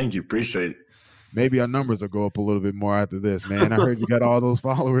 Thank you. Appreciate it. Maybe our numbers will go up a little bit more after this, man. I heard you got all those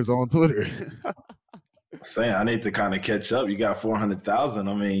followers on Twitter. Saying I need to kind of catch up. You got 400,000.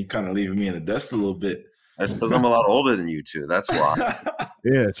 I mean, you kind of leaving me in the dust a little bit. That's because I'm a lot older than you two. That's why.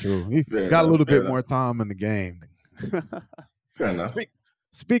 Yeah, true. He got a little bit more time in the game. Fair enough.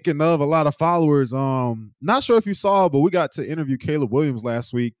 Speaking of a lot of followers, not sure if you saw, but we got to interview Caleb Williams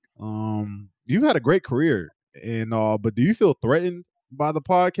last week. You've had a great career and but do you feel threatened by the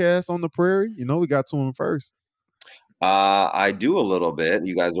podcast on the Prairie? You know, we got to him first. I do a little bit.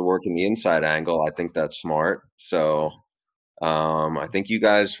 You guys are working the inside angle. I think that's smart. So I think you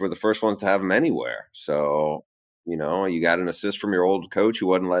guys were the first ones to have him anywhere. So, you know, you got an assist from your old coach who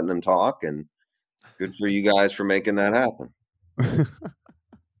wasn't letting him talk, and good for you guys for making that happen.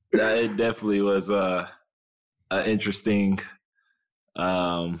 It definitely was an interesting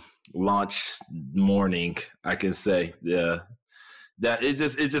launch morning, I can say. Yeah. That it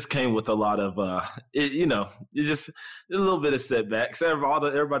just came with a lot of it just a little bit of setbacks.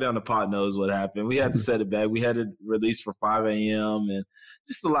 Everybody on the pod knows what happened. We had to set it back. We had it released for 5 a.m. and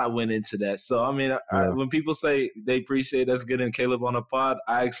just a lot went into that. So I mean, when people say they appreciate us getting Caleb on the pod,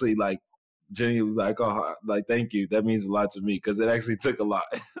 I actually genuinely thank you. That means a lot to me because it actually took a lot.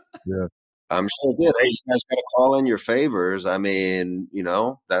 Yeah. I'm sure it did. Hey, you guys got to call in your favors. I mean, you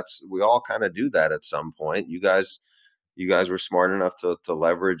know, we all kind of do that at some point. You guys were smart enough to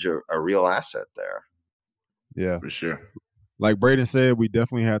leverage a real asset there. Yeah, for sure. Like Braden said, we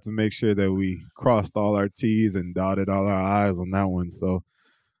definitely had to make sure that we crossed all our T's and dotted all our I's on that one. So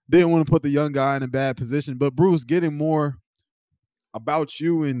didn't want to put the young guy in a bad position. But Bruce, getting more about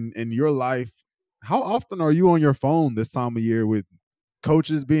you and your life, how often are you on your phone this time of year with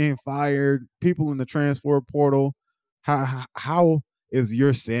coaches being fired, people in the transfer portal? How is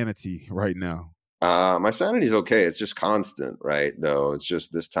your sanity right now? My sanity's okay. It's just constant, right? Though it's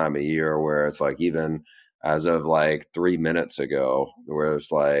just this time of year where it's like, even as of like 3 minutes ago, where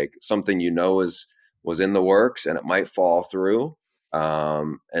it's like something was in the works and it might fall through.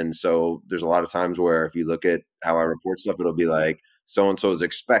 And so there's a lot of times where if you look at how I report stuff, it'll be like so-and-so is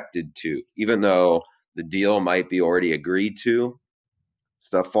expected to, even though the deal might be already agreed to,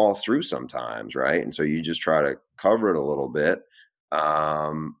 stuff falls through sometimes, right? And so you just try to cover it a little bit.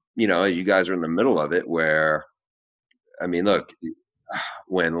 You know, you guys are in the middle of it where, I mean, look,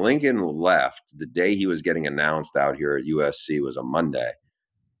 when Lincoln left, the day he was getting announced out here at USC was a Monday.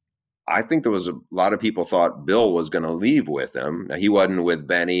 I think there was a lot of people thought Bill was going to leave with him. Now, he wasn't with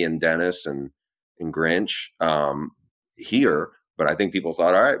Benny and Dennis and Grinch here, but I think people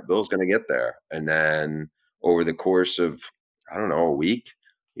thought, all right, Bill's going to get there. And then over the course of, I don't know, a week,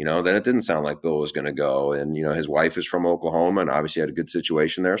 you know, then it didn't sound like Bill was going to go. And, you know, his wife is from Oklahoma and obviously had a good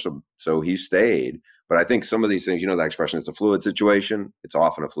situation there. So he stayed. But I think some of these things, you know, that expression, it's a fluid situation. It's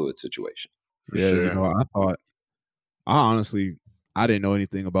often a fluid situation. Yeah, sure. You know, I didn't know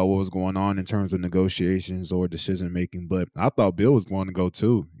anything about what was going on in terms of negotiations or decision making, but I thought Bill was going to go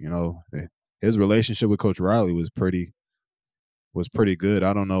too. You know, his relationship with Coach Riley was pretty good.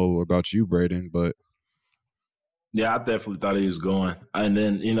 I don't know about you, Braden, but Yeah, I definitely thought he was going. And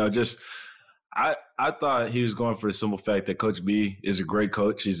then, just I thought he was going for the simple fact that Coach B is a great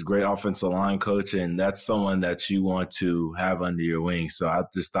coach. He's a great offensive line coach, and that's someone that you want to have under your wing. So I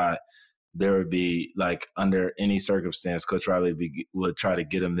just thought there would be, like, under any circumstance, Coach Riley would try to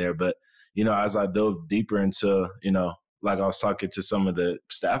get him there. But, as I dove deeper into, like I was talking to some of the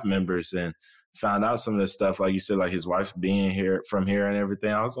staff members and found out some of this stuff, like you said, like his wife being here from here and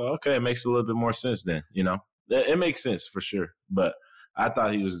everything, I was like, okay, it makes a little bit more sense then, It makes sense for sure. But I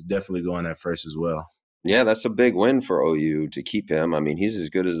thought he was definitely going at first as well. Yeah, that's a big win for OU to keep him. I mean, he's as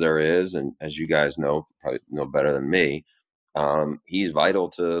good as there is, and as you guys know, probably know better than me, he's vital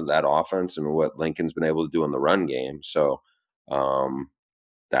to that offense and what Lincoln's been able to do in the run game. So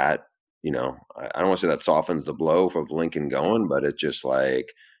that, I don't want to say that softens the blow of Lincoln going, but it's just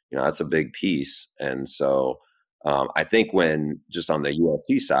like, that's a big piece. And so I think when just on the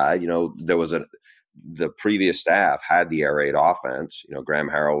USC side, there was the previous staff had the air raid offense. Graham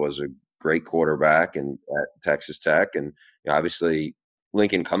Harrell was a great quarterback and at Texas Tech, and obviously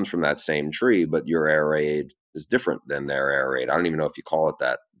Lincoln comes from that same tree, but your air raid is different than their air raid. I don't even know if you call it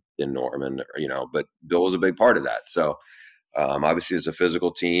that in Norman, but Bill was a big part of that. So obviously it's a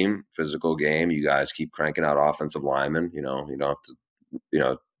physical team, physical game. You guys keep cranking out offensive linemen. You don't have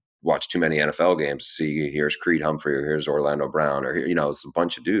to, watch too many NFL games to see here's Creed Humphrey or here's Orlando Brown or, it's a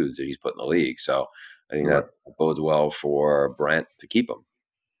bunch of dudes that he's put in the league. So I think that bodes well for Brent to keep him.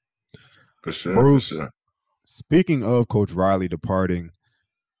 For sure. Bruce, for sure. Speaking of Coach Riley departing,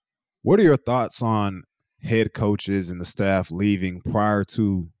 what are your thoughts on head coaches and the staff leaving prior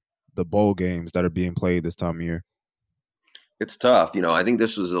to the bowl games that are being played this time of year? It's tough. I think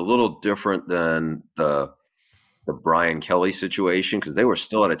this was a little different than the Brian Kelly situation because they were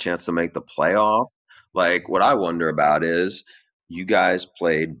still at a chance to make the playoff. Like, what I wonder about is you guys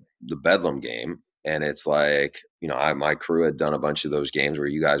played the Bedlam game, and it's like, my crew had done a bunch of those games where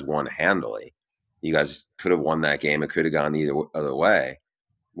you guys won handily. You guys could have won that game. It could have gone either other way.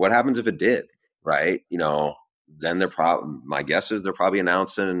 What happens if it did, right? Then my guess is they're probably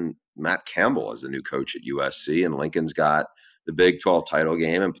announcing Matt Campbell as the new coach at USC, and Lincoln's got the Big 12 title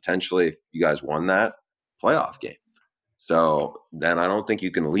game, and potentially if you guys won that, playoff game. So then I don't think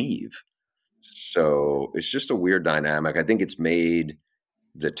you can leave. So it's just a weird dynamic. I think it's made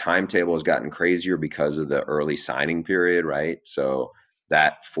the timetable has gotten crazier because of the early signing period, right? So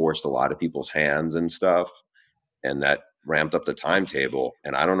that forced a lot of people's hands and stuff, and that ramped up the timetable.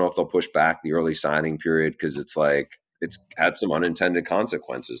 And I don't know if they'll push back the early signing period because it's like it's had some unintended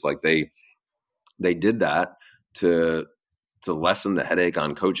consequences. Like they did that to lessen the headache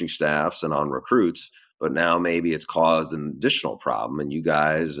on coaching staffs and on recruits. But now maybe it's caused an additional problem, and you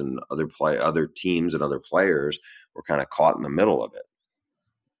guys and other teams and other players were kind of caught in the middle of it.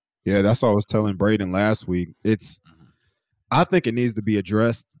 Yeah, that's what I was telling Braden last week. I think it needs to be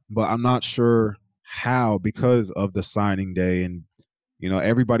addressed, but I'm not sure how because of the signing day. And,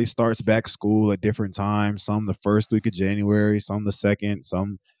 everybody starts back school at different times, some the first week of January, some the second,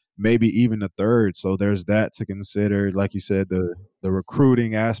 some maybe even the third. So there's that to consider, like you said, the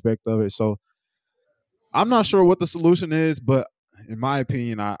recruiting aspect of it. So I'm not sure what the solution is, but in my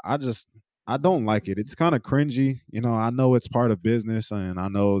opinion, I don't like it. It's kind of cringy. I know it's part of business, and I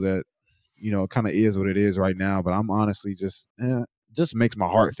know that, it kind of is what it is right now, but I'm honestly just makes my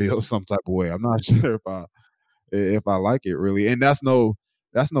heart feel some type of way. I'm not sure if I like it really. And that's no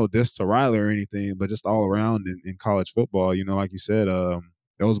diss to Riley or anything, but just all around in college football, like you said,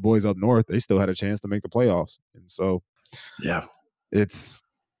 those boys up north, they still had a chance to make the playoffs. And so yeah, it's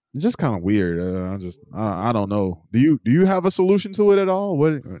just kind of weird. I don't know. Do you have a solution to it at all?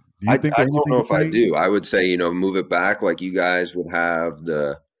 What do you think? I don't know if I do. I would say, move it back. Like you guys would have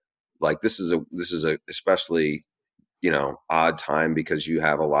this is a especially, odd time because you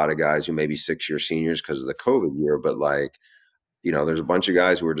have a lot of guys who may be 6-year seniors because of the COVID year. But there's a bunch of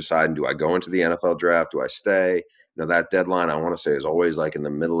guys who are deciding, do I go into the NFL draft? Do I stay? That deadline I want to say is always like in the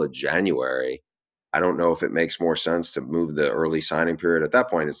middle of January. I don't know if it makes more sense to move the early signing period. At that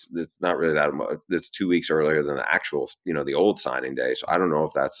point, it's not really that much. It's 2 weeks earlier than the actual, the old signing day. So I don't know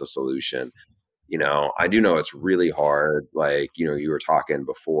if that's the solution. I do know it's really hard. Like, you were talking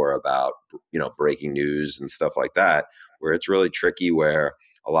before about, breaking news and stuff like that, where it's really tricky where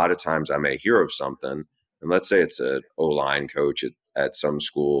a lot of times I may hear of something. And let's say it's an O-line coach at some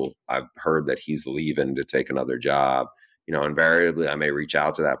school. I've heard that he's leaving to take another job. Invariably I may reach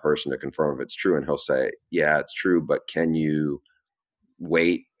out to that person to confirm if it's true. And he'll say, yeah, it's true, but can you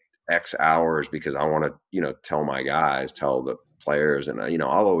wait X hours because I want to, tell players. And,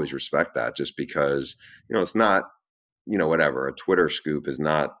 I'll always respect that just because, it's not, whatever, a Twitter scoop is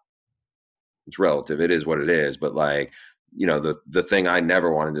not, it's relative. It is what it is. But like, the thing I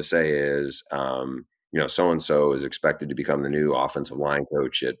never wanted to say is, so-and-so is expected to become the new offensive line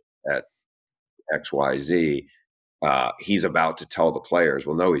coach at XYZ. He's about to tell the players,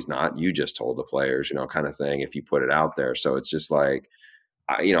 well, no, he's not. You just told the players, kind of thing, if you put it out there. So it's just like,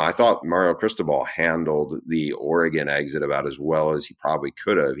 I thought Mario Cristobal handled the Oregon exit about as well as he probably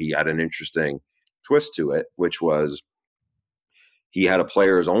could have. He had an interesting twist to it, which was he had a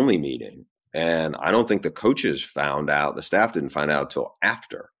players only meeting. And I don't think the coaches found out, the staff didn't find out until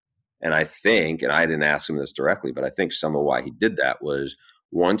after. And I think, and I didn't ask him this directly, but I think some of why he did that was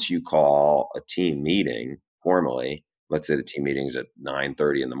once you call a team meeting formally, let's say the team meeting is at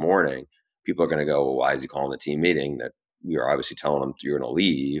 9:30 in the morning, people are going to go, well, why is he calling the team meeting? That you're obviously telling him you're going to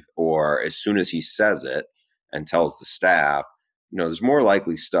leave. Or as soon as he says it and tells the staff, there's more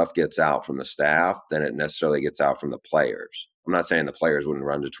likely stuff gets out from the staff than it necessarily gets out from the players. I'm not saying the players wouldn't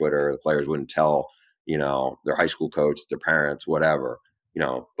run to Twitter, the players wouldn't tell, their high school coach, their parents, whatever,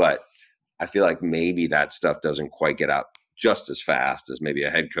 but I feel like maybe that stuff doesn't quite get out just as fast as maybe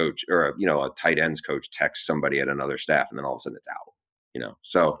a head coach or a tight ends coach texts somebody at another staff and then all of a sudden it's out,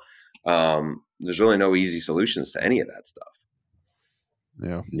 So there's really no easy solutions to any of that stuff.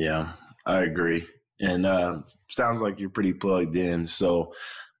 Yeah, I agree. And sounds like you're pretty plugged in. So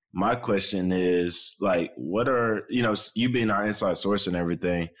my question is, like, what are, you being our inside source and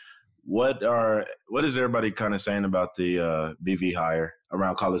everything, what is everybody kind of saying about the BV hire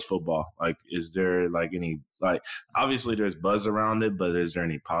around college football? Like, is there like any, like, obviously there's buzz around it, but is there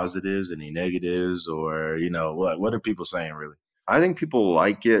any positives, any negatives, or, what are people saying really? I think people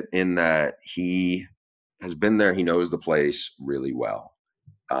like it in that he has been there. He knows the place really well.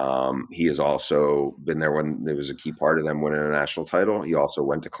 He has also been there when there was a key part of them winning a national title. He also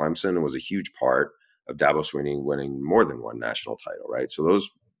went to Clemson and was a huge part of Dabo Swinney winning more than one national title, right? So those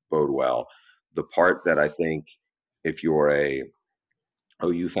bode well. The part that I think if you're a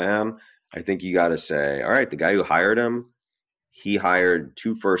OU fan, I think you got to say, all right, the guy who hired him, he hired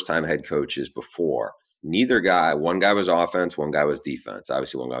 2 first-time head coaches before. Neither guy, one guy was offense, one guy was defense.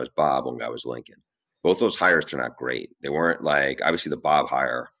 Obviously, one guy was Bob, one guy was Lincoln. Both those hires turned out great. They weren't like, obviously the Bob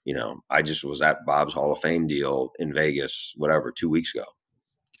hire, I just was at Bob's Hall of Fame deal in Vegas, 2 weeks ago.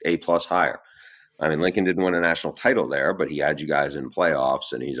 A+ hire. I mean, Lincoln didn't win a national title there, but he had you guys in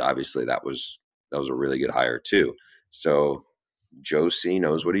playoffs, and he's obviously that was a really good hire too. So Joe C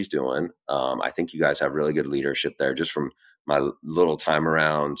knows what he's doing. I think you guys have really good leadership there. Just from my little time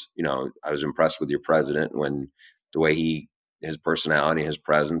around, I was impressed with your president when the way his personality, his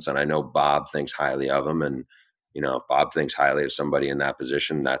presence, and I know Bob thinks highly of him. And, if Bob thinks highly of somebody in that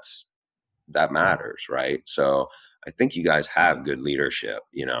position, that matters, right? So I think you guys have good leadership,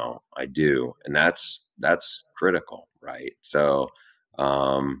 I do. And that's critical, right? So, it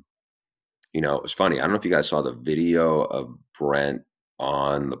was funny. I don't know if you guys saw the video of Brent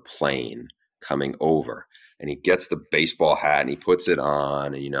on the plane coming over, and he gets the baseball hat and he puts it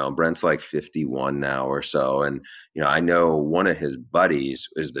on, and, Brent's like 51 now or so. And, I know one of his buddies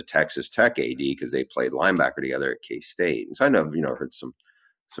is the Texas Tech AD because they played linebacker together at K-State. And so I know, heard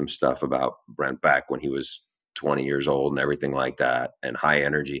some stuff about Brent back when he was 20 years old and everything like that, and high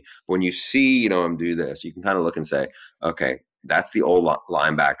energy. But when you see, him do this, you can kind of look and say, okay, that's the old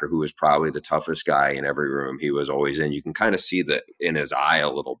linebacker who was probably the toughest guy in every room he was always in. You can kind of see that in his eye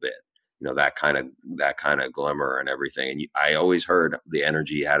a little bit, that kind of glimmer and everything. And I always heard the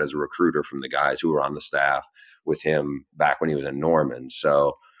energy he had as a recruiter from the guys who were on the staff with him back when he was in Norman.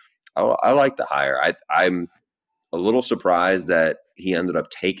 So I like the hire. I'm a little surprised that he ended up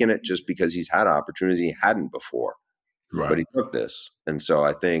taking it just because he's had opportunities he hadn't before, right. But he took this. And so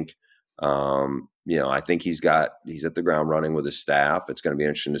I think, I think he's at the ground running with his staff. It's going to be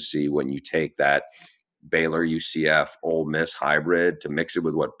interesting to see when you take that Baylor, UCF, Ole Miss hybrid to mix it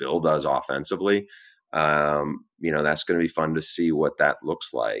with what Bill does offensively. That's going to be fun to see what that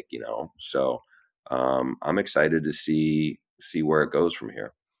looks like, So I'm excited to see where it goes from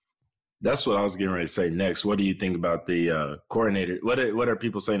here. That's what I was getting ready to say next. What do you think about the coordinator? What are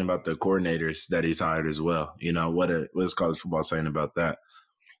people saying about the coordinators that he's hired as well? What is college football saying about that?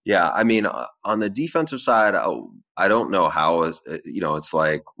 Yeah, I mean, on the defensive side, I don't know how, it's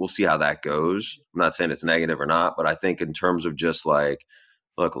like, we'll see how that goes. I'm not saying it's negative or not, but I think in terms of just like,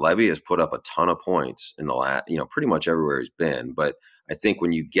 look, Levy has put up a ton of points in the last, pretty much everywhere he's been. But I think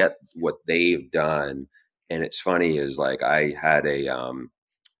when you get what they've done, and it's funny is like I had a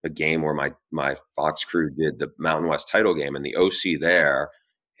game where my Fox crew did the Mountain West title game, and the OC there,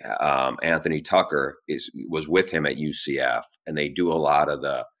 Anthony Tucker was with him at UCF, and they do a lot of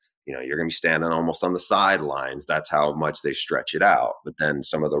the, you're going to be standing almost on the sidelines. That's how much they stretch it out. But then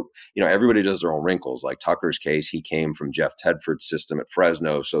some of the, everybody does their own wrinkles. Like Tucker's case, he came from Jeff Tedford's system at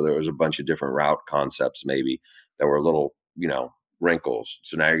Fresno, so there was a bunch of different route concepts maybe that were little, wrinkles.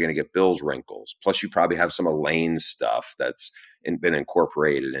 So now you're going to get Bill's wrinkles. Plus, you probably have some of Lane's stuff that's been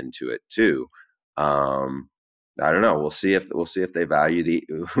incorporated into it too. I don't know. We'll see if they value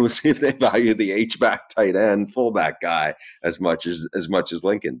the H-back tight end fullback guy as much as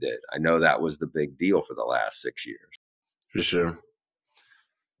Lincoln did. I know that was the big deal for the last 6 years. For sure.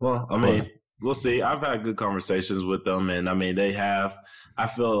 Well, I mean, we'll see. I've had good conversations with them, and I mean, they have. I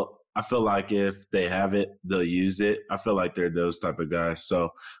feel like if they have it, they'll use it. I feel like they're those type of guys.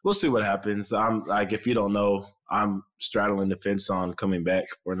 So we'll see what happens. I'm like, if you don't know, I'm straddling the fence on coming back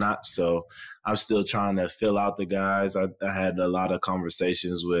or not. So I'm still trying to fill out the guys. I had a lot of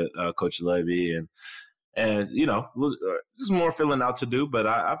conversations with Coach Levy, and there's more filling out to do, but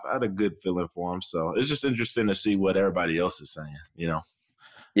I've had a good feeling for him. So it's just interesting to see what everybody else is saying,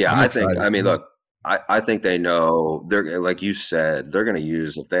 Yeah, I think they know. They're, like you said, they're going to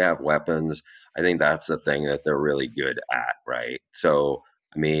use, if they have weapons, I think that's the thing that they're really good at, right? So,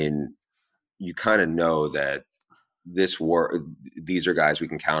 I mean, you kind of know that these are guys we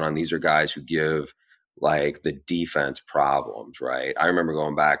can count on. These are guys who give like the defense problems, right? I remember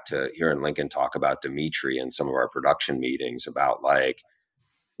going back to hearing Lincoln talk about Dimitri in some of our production meetings about like,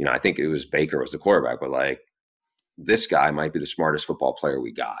 I think it was Baker was the quarterback, but like, this guy might be the smartest football player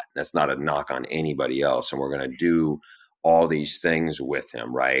we got. That's not a knock on anybody else. And we're going to do all these things with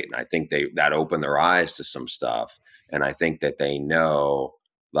him, right? And I think that opened their eyes to some stuff. And I think that they know,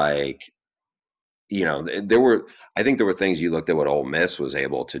 like, there were things you looked at what Ole Miss was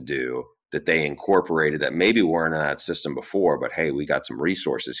able to do that they incorporated that maybe weren't in that system before, but hey, we got some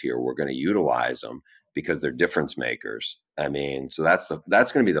resources here. We're going to utilize them because they're difference makers. I mean, so that's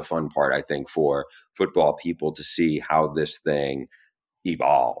going to be the fun part, I think, for football people to see how this thing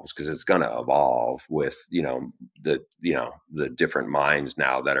evolves, because it's going to evolve with, the different minds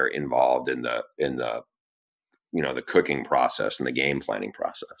now that are involved in the the cooking process and the game planning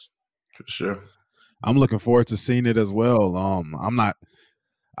process. For sure. I'm looking forward to seeing it as well. I'm not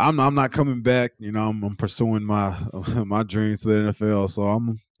coming back. I'm pursuing my my dreams to the NFL. So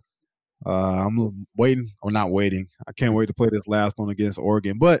I'm waiting, or not waiting. I can't wait to play this last one against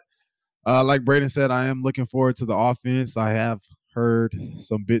Oregon. But like Braden said, I am looking forward to the offense. I have heard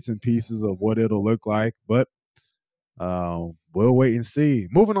some bits and pieces of what it'll look like, but we'll wait and see.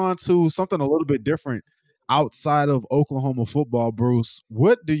 Moving on to something a little bit different outside of Oklahoma football, Bruce.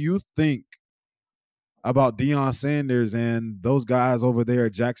 What do you think about Deion Sanders and those guys over there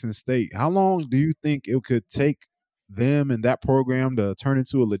at Jackson State? How long do you think it could take them and that program to turn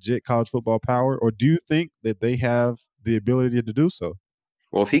into a legit college football power, or do you think that they have the ability to do so?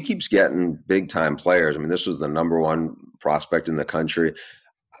 Well, if he keeps getting big time players, I mean, this was the number one prospect in the country.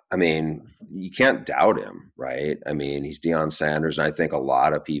 I mean, you can't doubt him, right? I mean, he's Deion Sanders, and I think a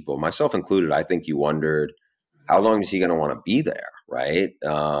lot of people, myself included, I think you wondered, how long is he going to want to be there, right?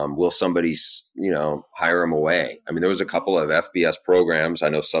 Will somebody, hire him away? I mean, there was a couple of FBS programs. I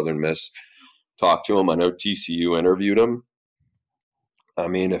know Southern Miss talked to him. I know TCU interviewed him. I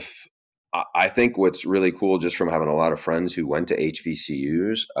mean, I think what's really cool, just from having a lot of friends who went to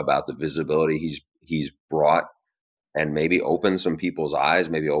HBCUs, about the visibility he's brought, and maybe opened some people's eyes,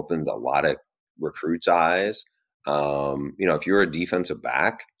 maybe opened a lot of recruits' eyes. If you're a defensive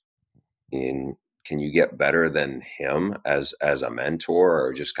back, can you get better than him as a mentor,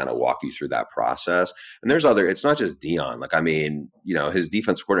 or just kind of walk you through that process? And there's it's not just Deion. Like, I mean, his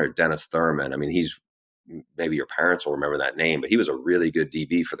defense coordinator, Dennis Thurman, I mean, maybe your parents will remember that name, but he was a really good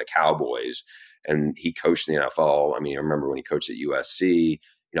DB for the Cowboys, and he coached the NFL. I mean, I remember when he coached at USC.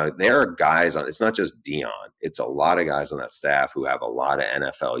 There are guys it's not just Deion. It's a lot of guys on that staff who have a lot of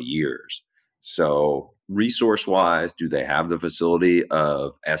NFL years. So resource-wise, do they have the facility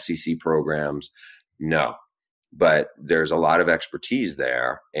of SEC programs? No. But there's a lot of expertise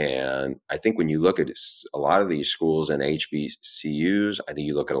there. And I think when you look at a lot of these schools and HBCUs, I think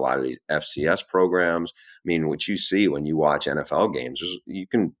you look at a lot of these FCS programs. I mean, what you see when you watch NFL games,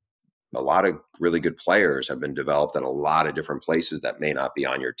 a lot of really good players have been developed at a lot of different places that may not be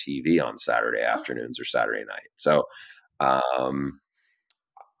on your TV on Saturday afternoons or Saturday night. So, as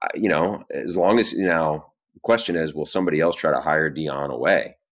long as, the question is, will somebody else try to hire Deion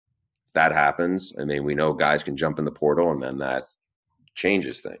away? If that happens, I mean, we know guys can jump in the portal, and then that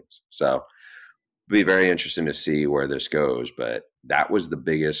changes things. So it'll be very interesting to see where this goes. But that was the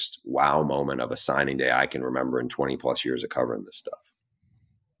biggest wow moment of a signing day I can remember in 20 plus years of covering this stuff.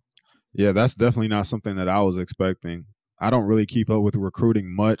 Yeah, that's definitely not something that I was expecting. I don't really keep up with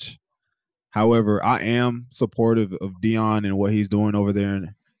recruiting much. However, I am supportive of Dion and what he's doing over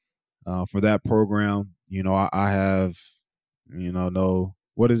there for that program. I have, no,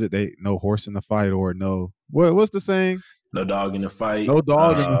 what is it? No horse in the fight, or no, what's the saying? No dog in the fight. No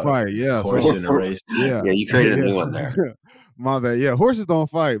dog in the fight. Yeah. Horse So in the race. yeah, Yeah, you created a new one there. My bad. Yeah, horses don't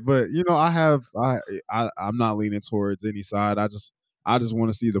fight, but I'm not leaning towards any side. I just want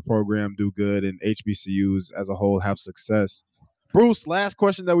to see the program do good and HBCUs as a whole have success. Bruce, last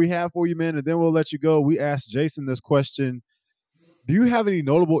question that we have for you, man, and then we'll let you go. We asked Jason this question. Do you have any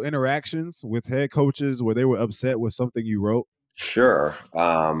notable interactions with head coaches where they were upset with something you wrote? Sure.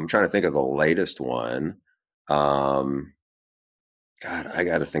 I'm trying to think of the latest one. God, I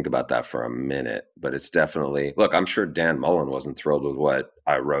got to think about that for a minute, but it's definitely, look, I'm sure Dan Mullen wasn't thrilled with what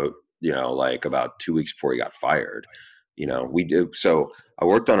I wrote, like about 2 weeks before he got fired. We do. So I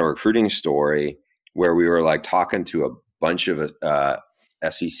worked on a recruiting story where we were like talking to a bunch of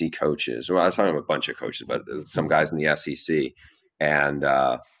SEC coaches. Well, I was talking to a bunch of coaches, but some guys in the SEC. And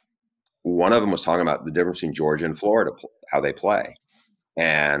one of them was talking about the difference between Georgia and Florida, how they play.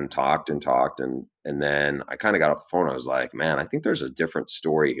 And talked, and then I kind of got off the phone. I was like, man, I think there's a different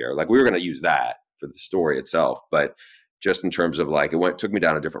story here. Like, we were going to use that for the story itself, but just in terms of like, took me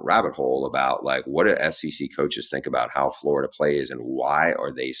down a different rabbit hole about like, what do SEC coaches think about how Florida plays and why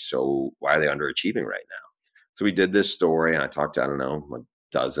are they underachieving right now? So we did this story and I talked to, I don't know, a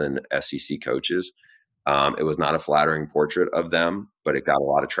dozen SEC coaches. It was not a flattering portrait of them, but it got a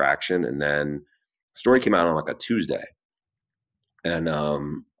lot of traction. And then the story came out on like a Tuesday. And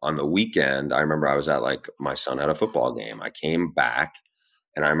on the weekend, I remember I was at like my son had a football game. I came back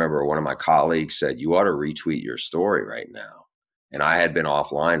and I remember one of my colleagues said, you ought to retweet your story right now. And I had been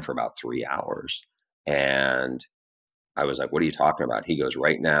offline for about 3 hours. And I was like, what are you talking about? He goes,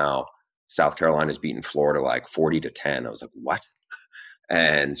 right now, South Carolina's beating Florida like 40-10. I was like, what?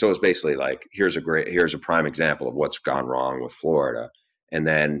 And so it was basically like, here's a prime example of what's gone wrong with Florida. And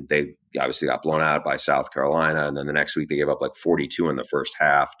then they obviously got blown out by South Carolina. And then the next week they gave up like 42 in the first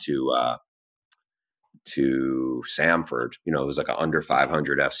half to Samford. It was like an under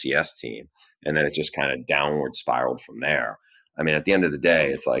 500 FCS team. And then it just kind of downward spiraled from there. I mean, at the end of the day,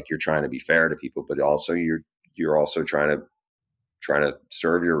 it's like you're trying to be fair to people, but also you're also trying to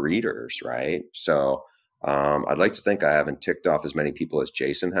serve your readers, right? So I'd like to think I haven't ticked off as many people as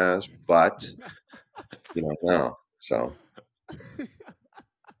Jason has, but no. So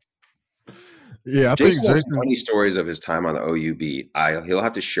yeah, I Jason think has some funny stories of his time on the OU beat. He'll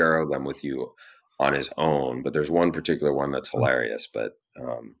have to share them with you on his own, but there's one particular one that's hilarious. But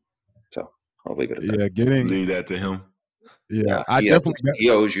so I'll leave it at that. Yeah, leave that to him. Yeah, he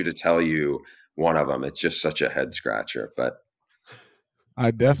owes you to tell you one of them. It's just such a head scratcher, but I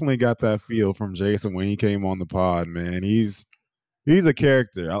definitely got that feel from Jason when he came on the pod, man. He's a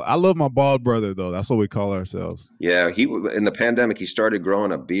character. I love my bald brother, though. That's what we call ourselves. Yeah, in the pandemic, he started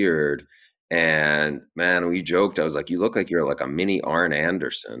growing a beard. And man, we joked. I was like, you look like you're like a mini Arn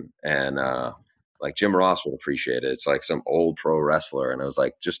Anderson. And like Jim Ross would appreciate it. It's like some old pro wrestler. And I was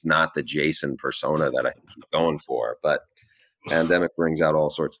like, just not the Jason persona that I keep going for. But pandemic brings out all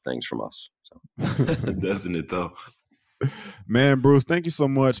sorts of things from us. So. Doesn't it, though? Man, Bruce, thank you so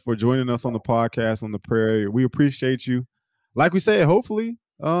much for joining us on the podcast on the Prairie. We appreciate you. Like we said, hopefully,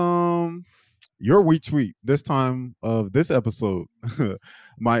 your retweet this time of this episode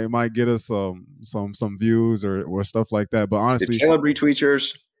might get us some views or stuff like that. But honestly, did Caleb retweet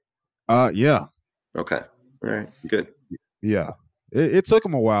yours? Yeah. Okay. All right. Good. Yeah. It took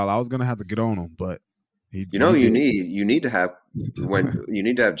him a while. I was gonna have to get on him, but you need to have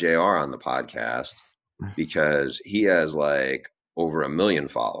JR on the podcast because he has like over 1 million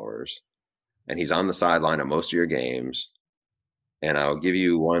followers and he's on the sideline of most of your games. And I'll give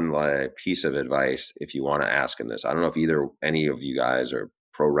you one like piece of advice if you want to ask him this. I don't know if any of you guys are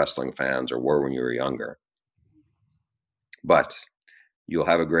pro wrestling fans or were when you were younger, but you'll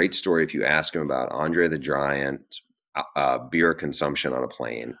have a great story if you ask him about Andre the Giant beer consumption on a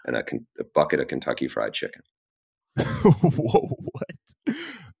plane and a bucket of Kentucky Fried Chicken. Whoa, what?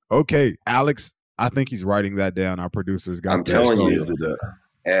 Okay, Alex, I think he's writing that down. Our producers got. I'm telling you.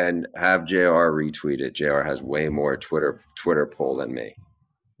 And have JR retweet it. JR has way more Twitter pull than me.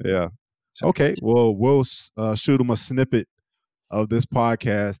 Yeah. So. Okay. Well, we'll shoot him a snippet of this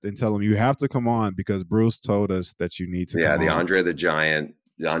podcast and tell him you have to come on because Bruce told us that you need to. Yeah, come the on. Andre the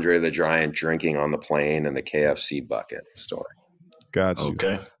Giant drinking on the plane and the KFC bucket story. Got you.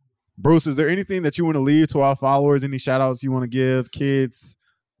 Okay. Bruce, is there anything that you want to leave to our followers? Any shout outs you want to give? Kids,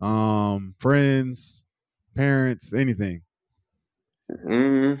 friends, parents, anything?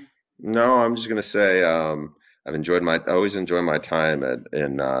 No, I'm just gonna say I always enjoy my time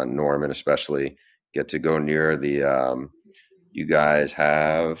in Norman, especially get to go near the you guys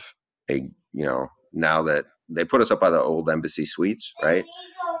have now that they put us up by the old Embassy Suites, right?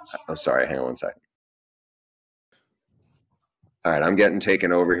 Oh, sorry, hang on one second. All right, I'm getting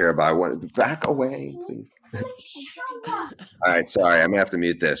taken over here by one. Back away, please. All right, sorry, I'm gonna have to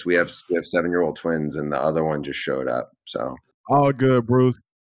mute this. We have 7-year-old twins, and the other one just showed up. So All good, Bruce.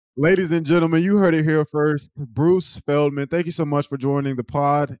 Ladies and gentlemen, you heard it here first. Bruce Feldman, thank you so much for joining the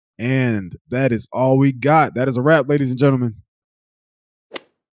pod. And that is all we got. That is a wrap, ladies and gentlemen.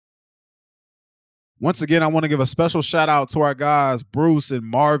 Once again, I want to give a special shout out to our guys, Bruce and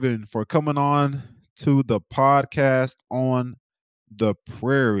Marvin, for coming on to the podcast on the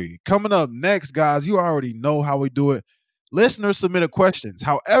prairie. Coming up next, guys, you already know how we do it. Listeners submitted questions.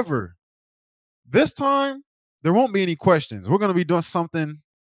 However, this time, there won't be any questions. We're going to be doing something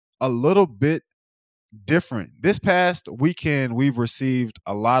a little bit different. This past weekend, we've received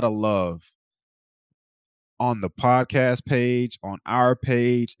a lot of love on the podcast page, on our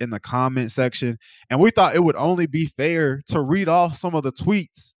page, in the comment section. And we thought it would only be fair to read off some of the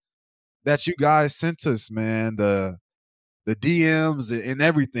tweets that you guys sent us, man, the DMs and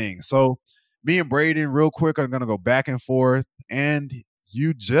everything. So me and Braden, real quick, are going to go back and forth, and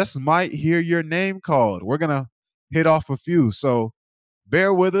you just might hear your name called. We're going to hit off a few. So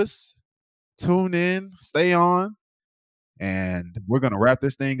bear with us, tune in, stay on, and we're going to wrap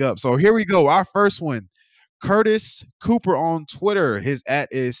this thing up. So here we go. Our first one. Curtis Cooper on Twitter. His @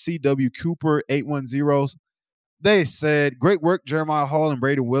 is CWCooper810. They said, great work, Jeremiah Hall and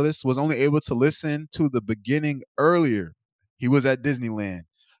Braden Willis. Was only able to listen to the beginning earlier. He was at Disneyland.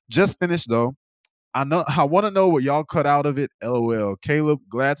 Just finished, though. I want to know what y'all cut out of it. LOL. Caleb,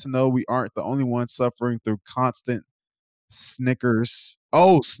 glad to know we aren't the only ones suffering through constant Snickers.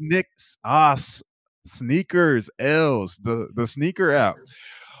 Oh, Snicks. Sneakers. L's. The sneaker app.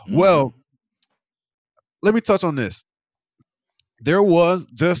 Mm-hmm. Well, let me touch on this. There was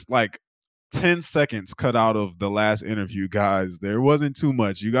just like 10 seconds cut out of the last interview, guys. There wasn't too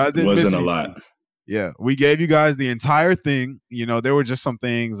much. You guys didn't miss wasn't a anything. lot. Yeah, we gave you guys the entire thing. There were just some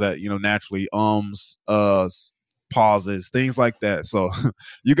things that, naturally pauses, things like that. So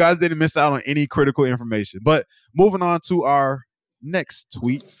you guys didn't miss out on any critical information. But moving on to our next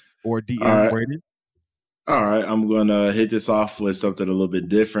tweet or DM, All right. Brady. All right, I'm going to hit this off with something a little bit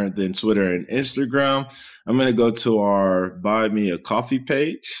different than Twitter and Instagram. I'm going to go to our Buy Me a Coffee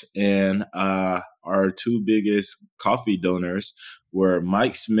page, and our two biggest coffee donors were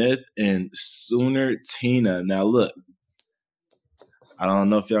Mike Smith and Sooner Tina. Now, look, I don't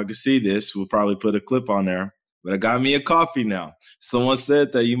know if y'all can see this. We'll probably put a clip on there. But I got me a coffee now. Someone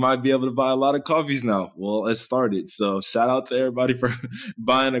said that you might be able to buy a lot of coffees now. Well, it started. So shout out to everybody for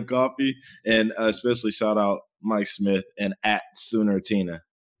buying a coffee. And especially shout out Mike Smith and @ Sooner Tina.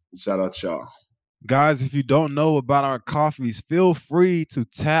 Shout out y'all. Guys, if you don't know about our coffees, feel free to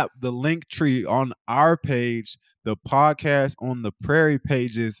tap the link tree on our page, the podcast on the prairie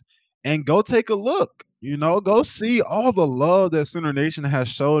pages, and go take a look. Go see all the love that Sooner Nation has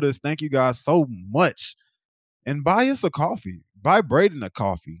showed us. Thank you guys so much. And buy us a coffee. Buy Braden a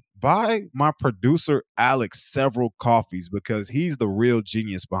coffee. Buy my producer, Alex, several coffees because he's the real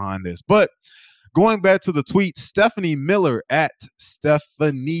genius behind this. But going back to the tweet, Stephanie Miller @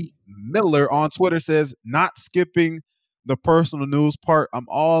 Stephanie Miller on Twitter says, not skipping the personal news part. I'm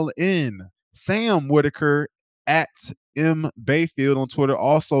all in. Sam Whitaker @ M Bayfield on Twitter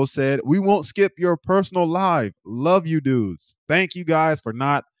also said, we won't skip your personal live. Love you dudes. Thank you guys for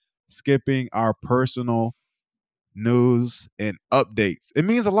not skipping our personal news and updates. It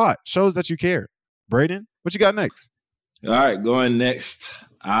means a lot. Shows that you care. Braden, what you got next? All right, going next,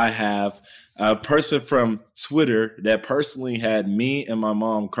 I have a person from Twitter that personally had me and my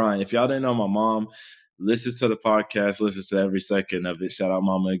mom crying. If y'all didn't know, my mom listens to the podcast, listens to every second of it. Shout out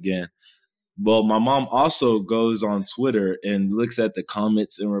Mama again. Well, my mom also goes on Twitter and looks at the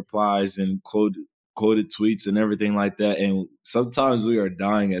comments and replies and quoted tweets and everything like that. And sometimes we are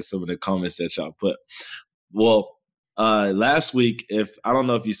dying at some of the comments that y'all put. Well, last week, I don't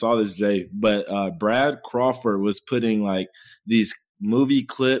know if you saw this, Jay, but Brad Crawford was putting like these movie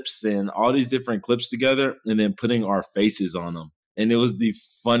clips and all these different clips together and then putting our faces on them. And it was the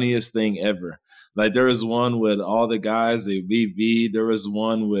funniest thing ever. Like there was one with all the guys at VV. There was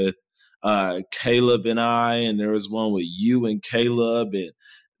one with Caleb and I, and there was one with you and Caleb. And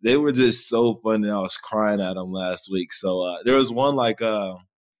they were just so funny. I was crying at them last week. So there was one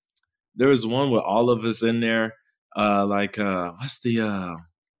there was one with all of us in there. What's the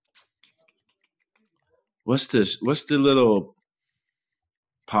little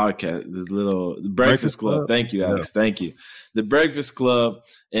podcast, the Breakfast Breakfast Club. Club? Thank you, Yeah. Alex. Thank you. The Breakfast Club,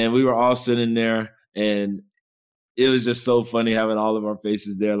 and we were all sitting there, and it was just so funny having all of our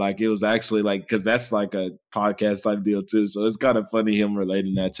faces there. Like, it was actually like, because that's like a podcast type deal too. So it's kind of funny him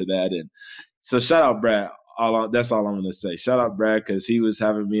relating that to that. And so shout out Brad. That's all I'm going to say. Shout out Brad, because he was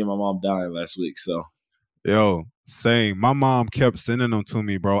having me and my mom dying last week. So Yo, same. My mom kept sending them to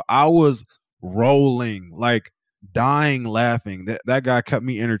me, bro. I was rolling, like dying laughing. That guy kept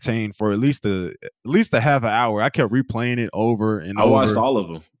me entertained for at least a half an hour. I kept replaying it over and I over. watched all of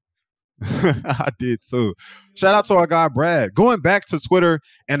them. I did too. Shout out to our guy Brad. Going back to Twitter,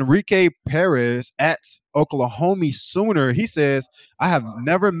 Enrique Perez at Oklahoma Sooner. He says, "I have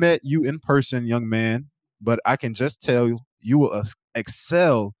never met you in person, young man, but I can just tell you will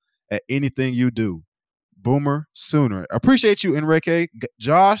excel at anything you do. Boomer Sooner." Appreciate you, Enrique.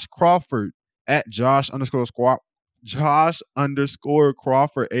 Josh Crawford at Josh _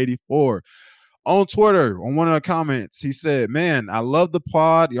 Crawford 84. On Twitter, on one of the comments, he said, "Man, I love the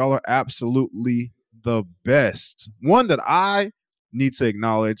pod. Y'all are absolutely the best." One that I need to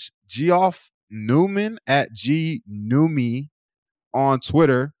acknowledge, Geoff Newman at G Newmy on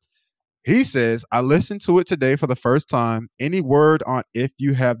Twitter. He says, "I listened to it today for the first time. Any word on if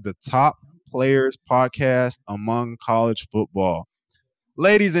you have the top players podcast among college football?"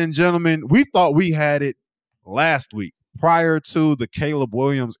 Ladies and gentlemen, we thought we had it last week prior to the Caleb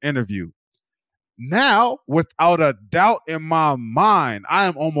Williams interview. Now, without a doubt in my mind, I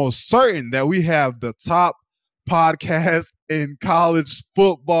am almost certain that we have the top podcast in college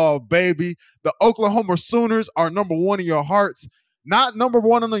football, baby. The Oklahoma Sooners are number one in your hearts. Not number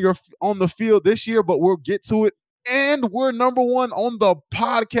one on the field this year, but we'll get to it. And we're number one on the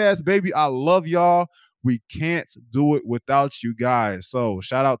podcast, baby. I love y'all. We can't do it without you guys. So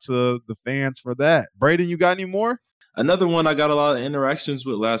shout out to the fans for that. Braden, you got any more? Another one I got a lot of interactions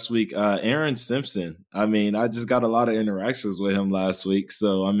with last week, Aaron Simpson. I mean, I just got a lot of interactions with him last week.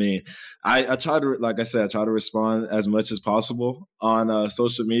 So, I mean, I try to, like I said, I try to respond as much as possible on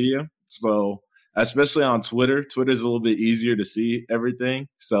social media. So, especially on Twitter. Twitter's a little bit easier to see everything.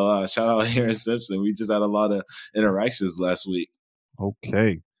 So, shout out Aaron Simpson. We just had a lot of interactions last week.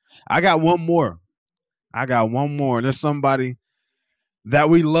 Okay. I got one more. There's somebody that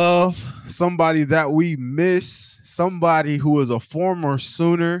we love, somebody that we miss, somebody who is a former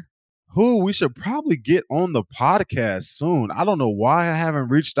Sooner who we should probably get on the podcast soon. I don't know why I haven't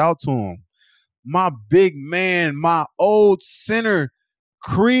reached out to him. My big man, my old center,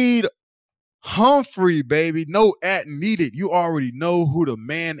 Creed Humphrey, baby. No at needed. You already know who the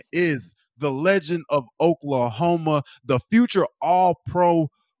man is. The legend of Oklahoma, the future all-pro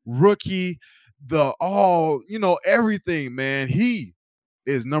rookie, everything, man. He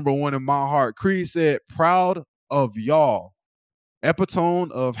is number one in my heart. Creed said, "Proud of y'all."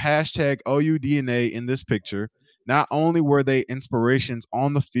 Epitome of hashtag OUDNA in this picture. Not only were they inspirations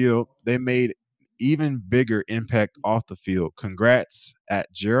on the field, they made even bigger impact off the field. Congrats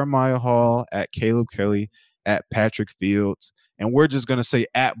at Jeremiah Hall, at Caleb Kelly, at Patrick Fields. And we're just going to say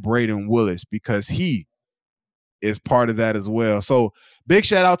at Braden Willis because he is part of that as well. So big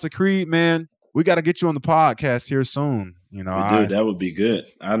shout out to Creed, man. We got to get you on the podcast here soon. We do. That would be good.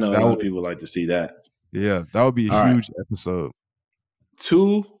 I know a lot of people like to see that. Yeah, that would be a huge episode.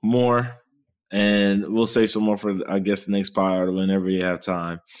 Two more, and we'll save some more for, I guess, the next pod or whenever you have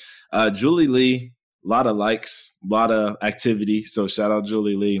time. Julie Lee, a lot of likes, a lot of activity. So shout out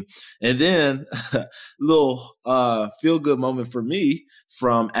Julie Lee. And then a little feel-good moment for me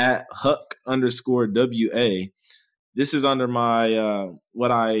from at Huck_WA. This is under my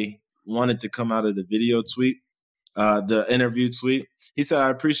what I wanted to come out of the video tweet, the interview tweet. He said, "I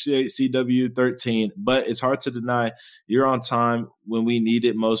appreciate CW13, but it's hard to deny you're on time when we need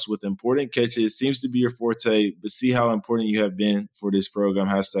it most with important catches. Seems to be your forte, but see how important you have been for this program.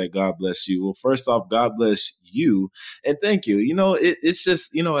 Hashtag God bless you." Well, first off, God bless you. And thank you. You know, it's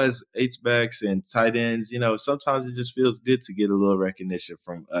just, you know, as H-backs and tight ends, you know, sometimes it just feels good to get a little recognition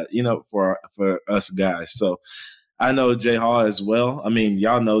from, for us guys. So I know Jay Hall as well. I mean,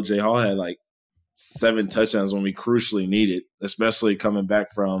 y'all know Jay Hall had like 7 touchdowns when we crucially needed, especially coming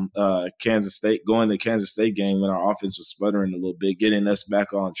back from Kansas State, going to Kansas State game when our offense was sputtering a little bit, getting us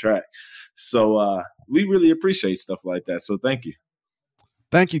back on track. So we really appreciate stuff like that. So thank you.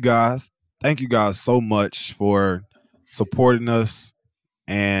 Thank you, guys. Thank you guys so much for supporting us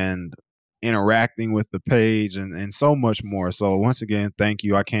and interacting with the page and so much more. So once again, thank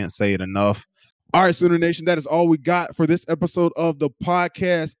you. I can't say it enough. All right, Sooner Nation, that is all we got for this episode of the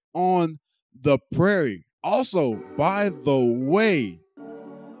podcast on the Prairie. Also, by the way,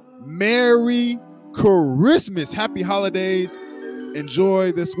 Merry Christmas. Happy holidays.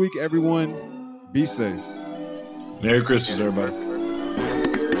 Enjoy this week, everyone. Be safe. Merry Christmas, everybody.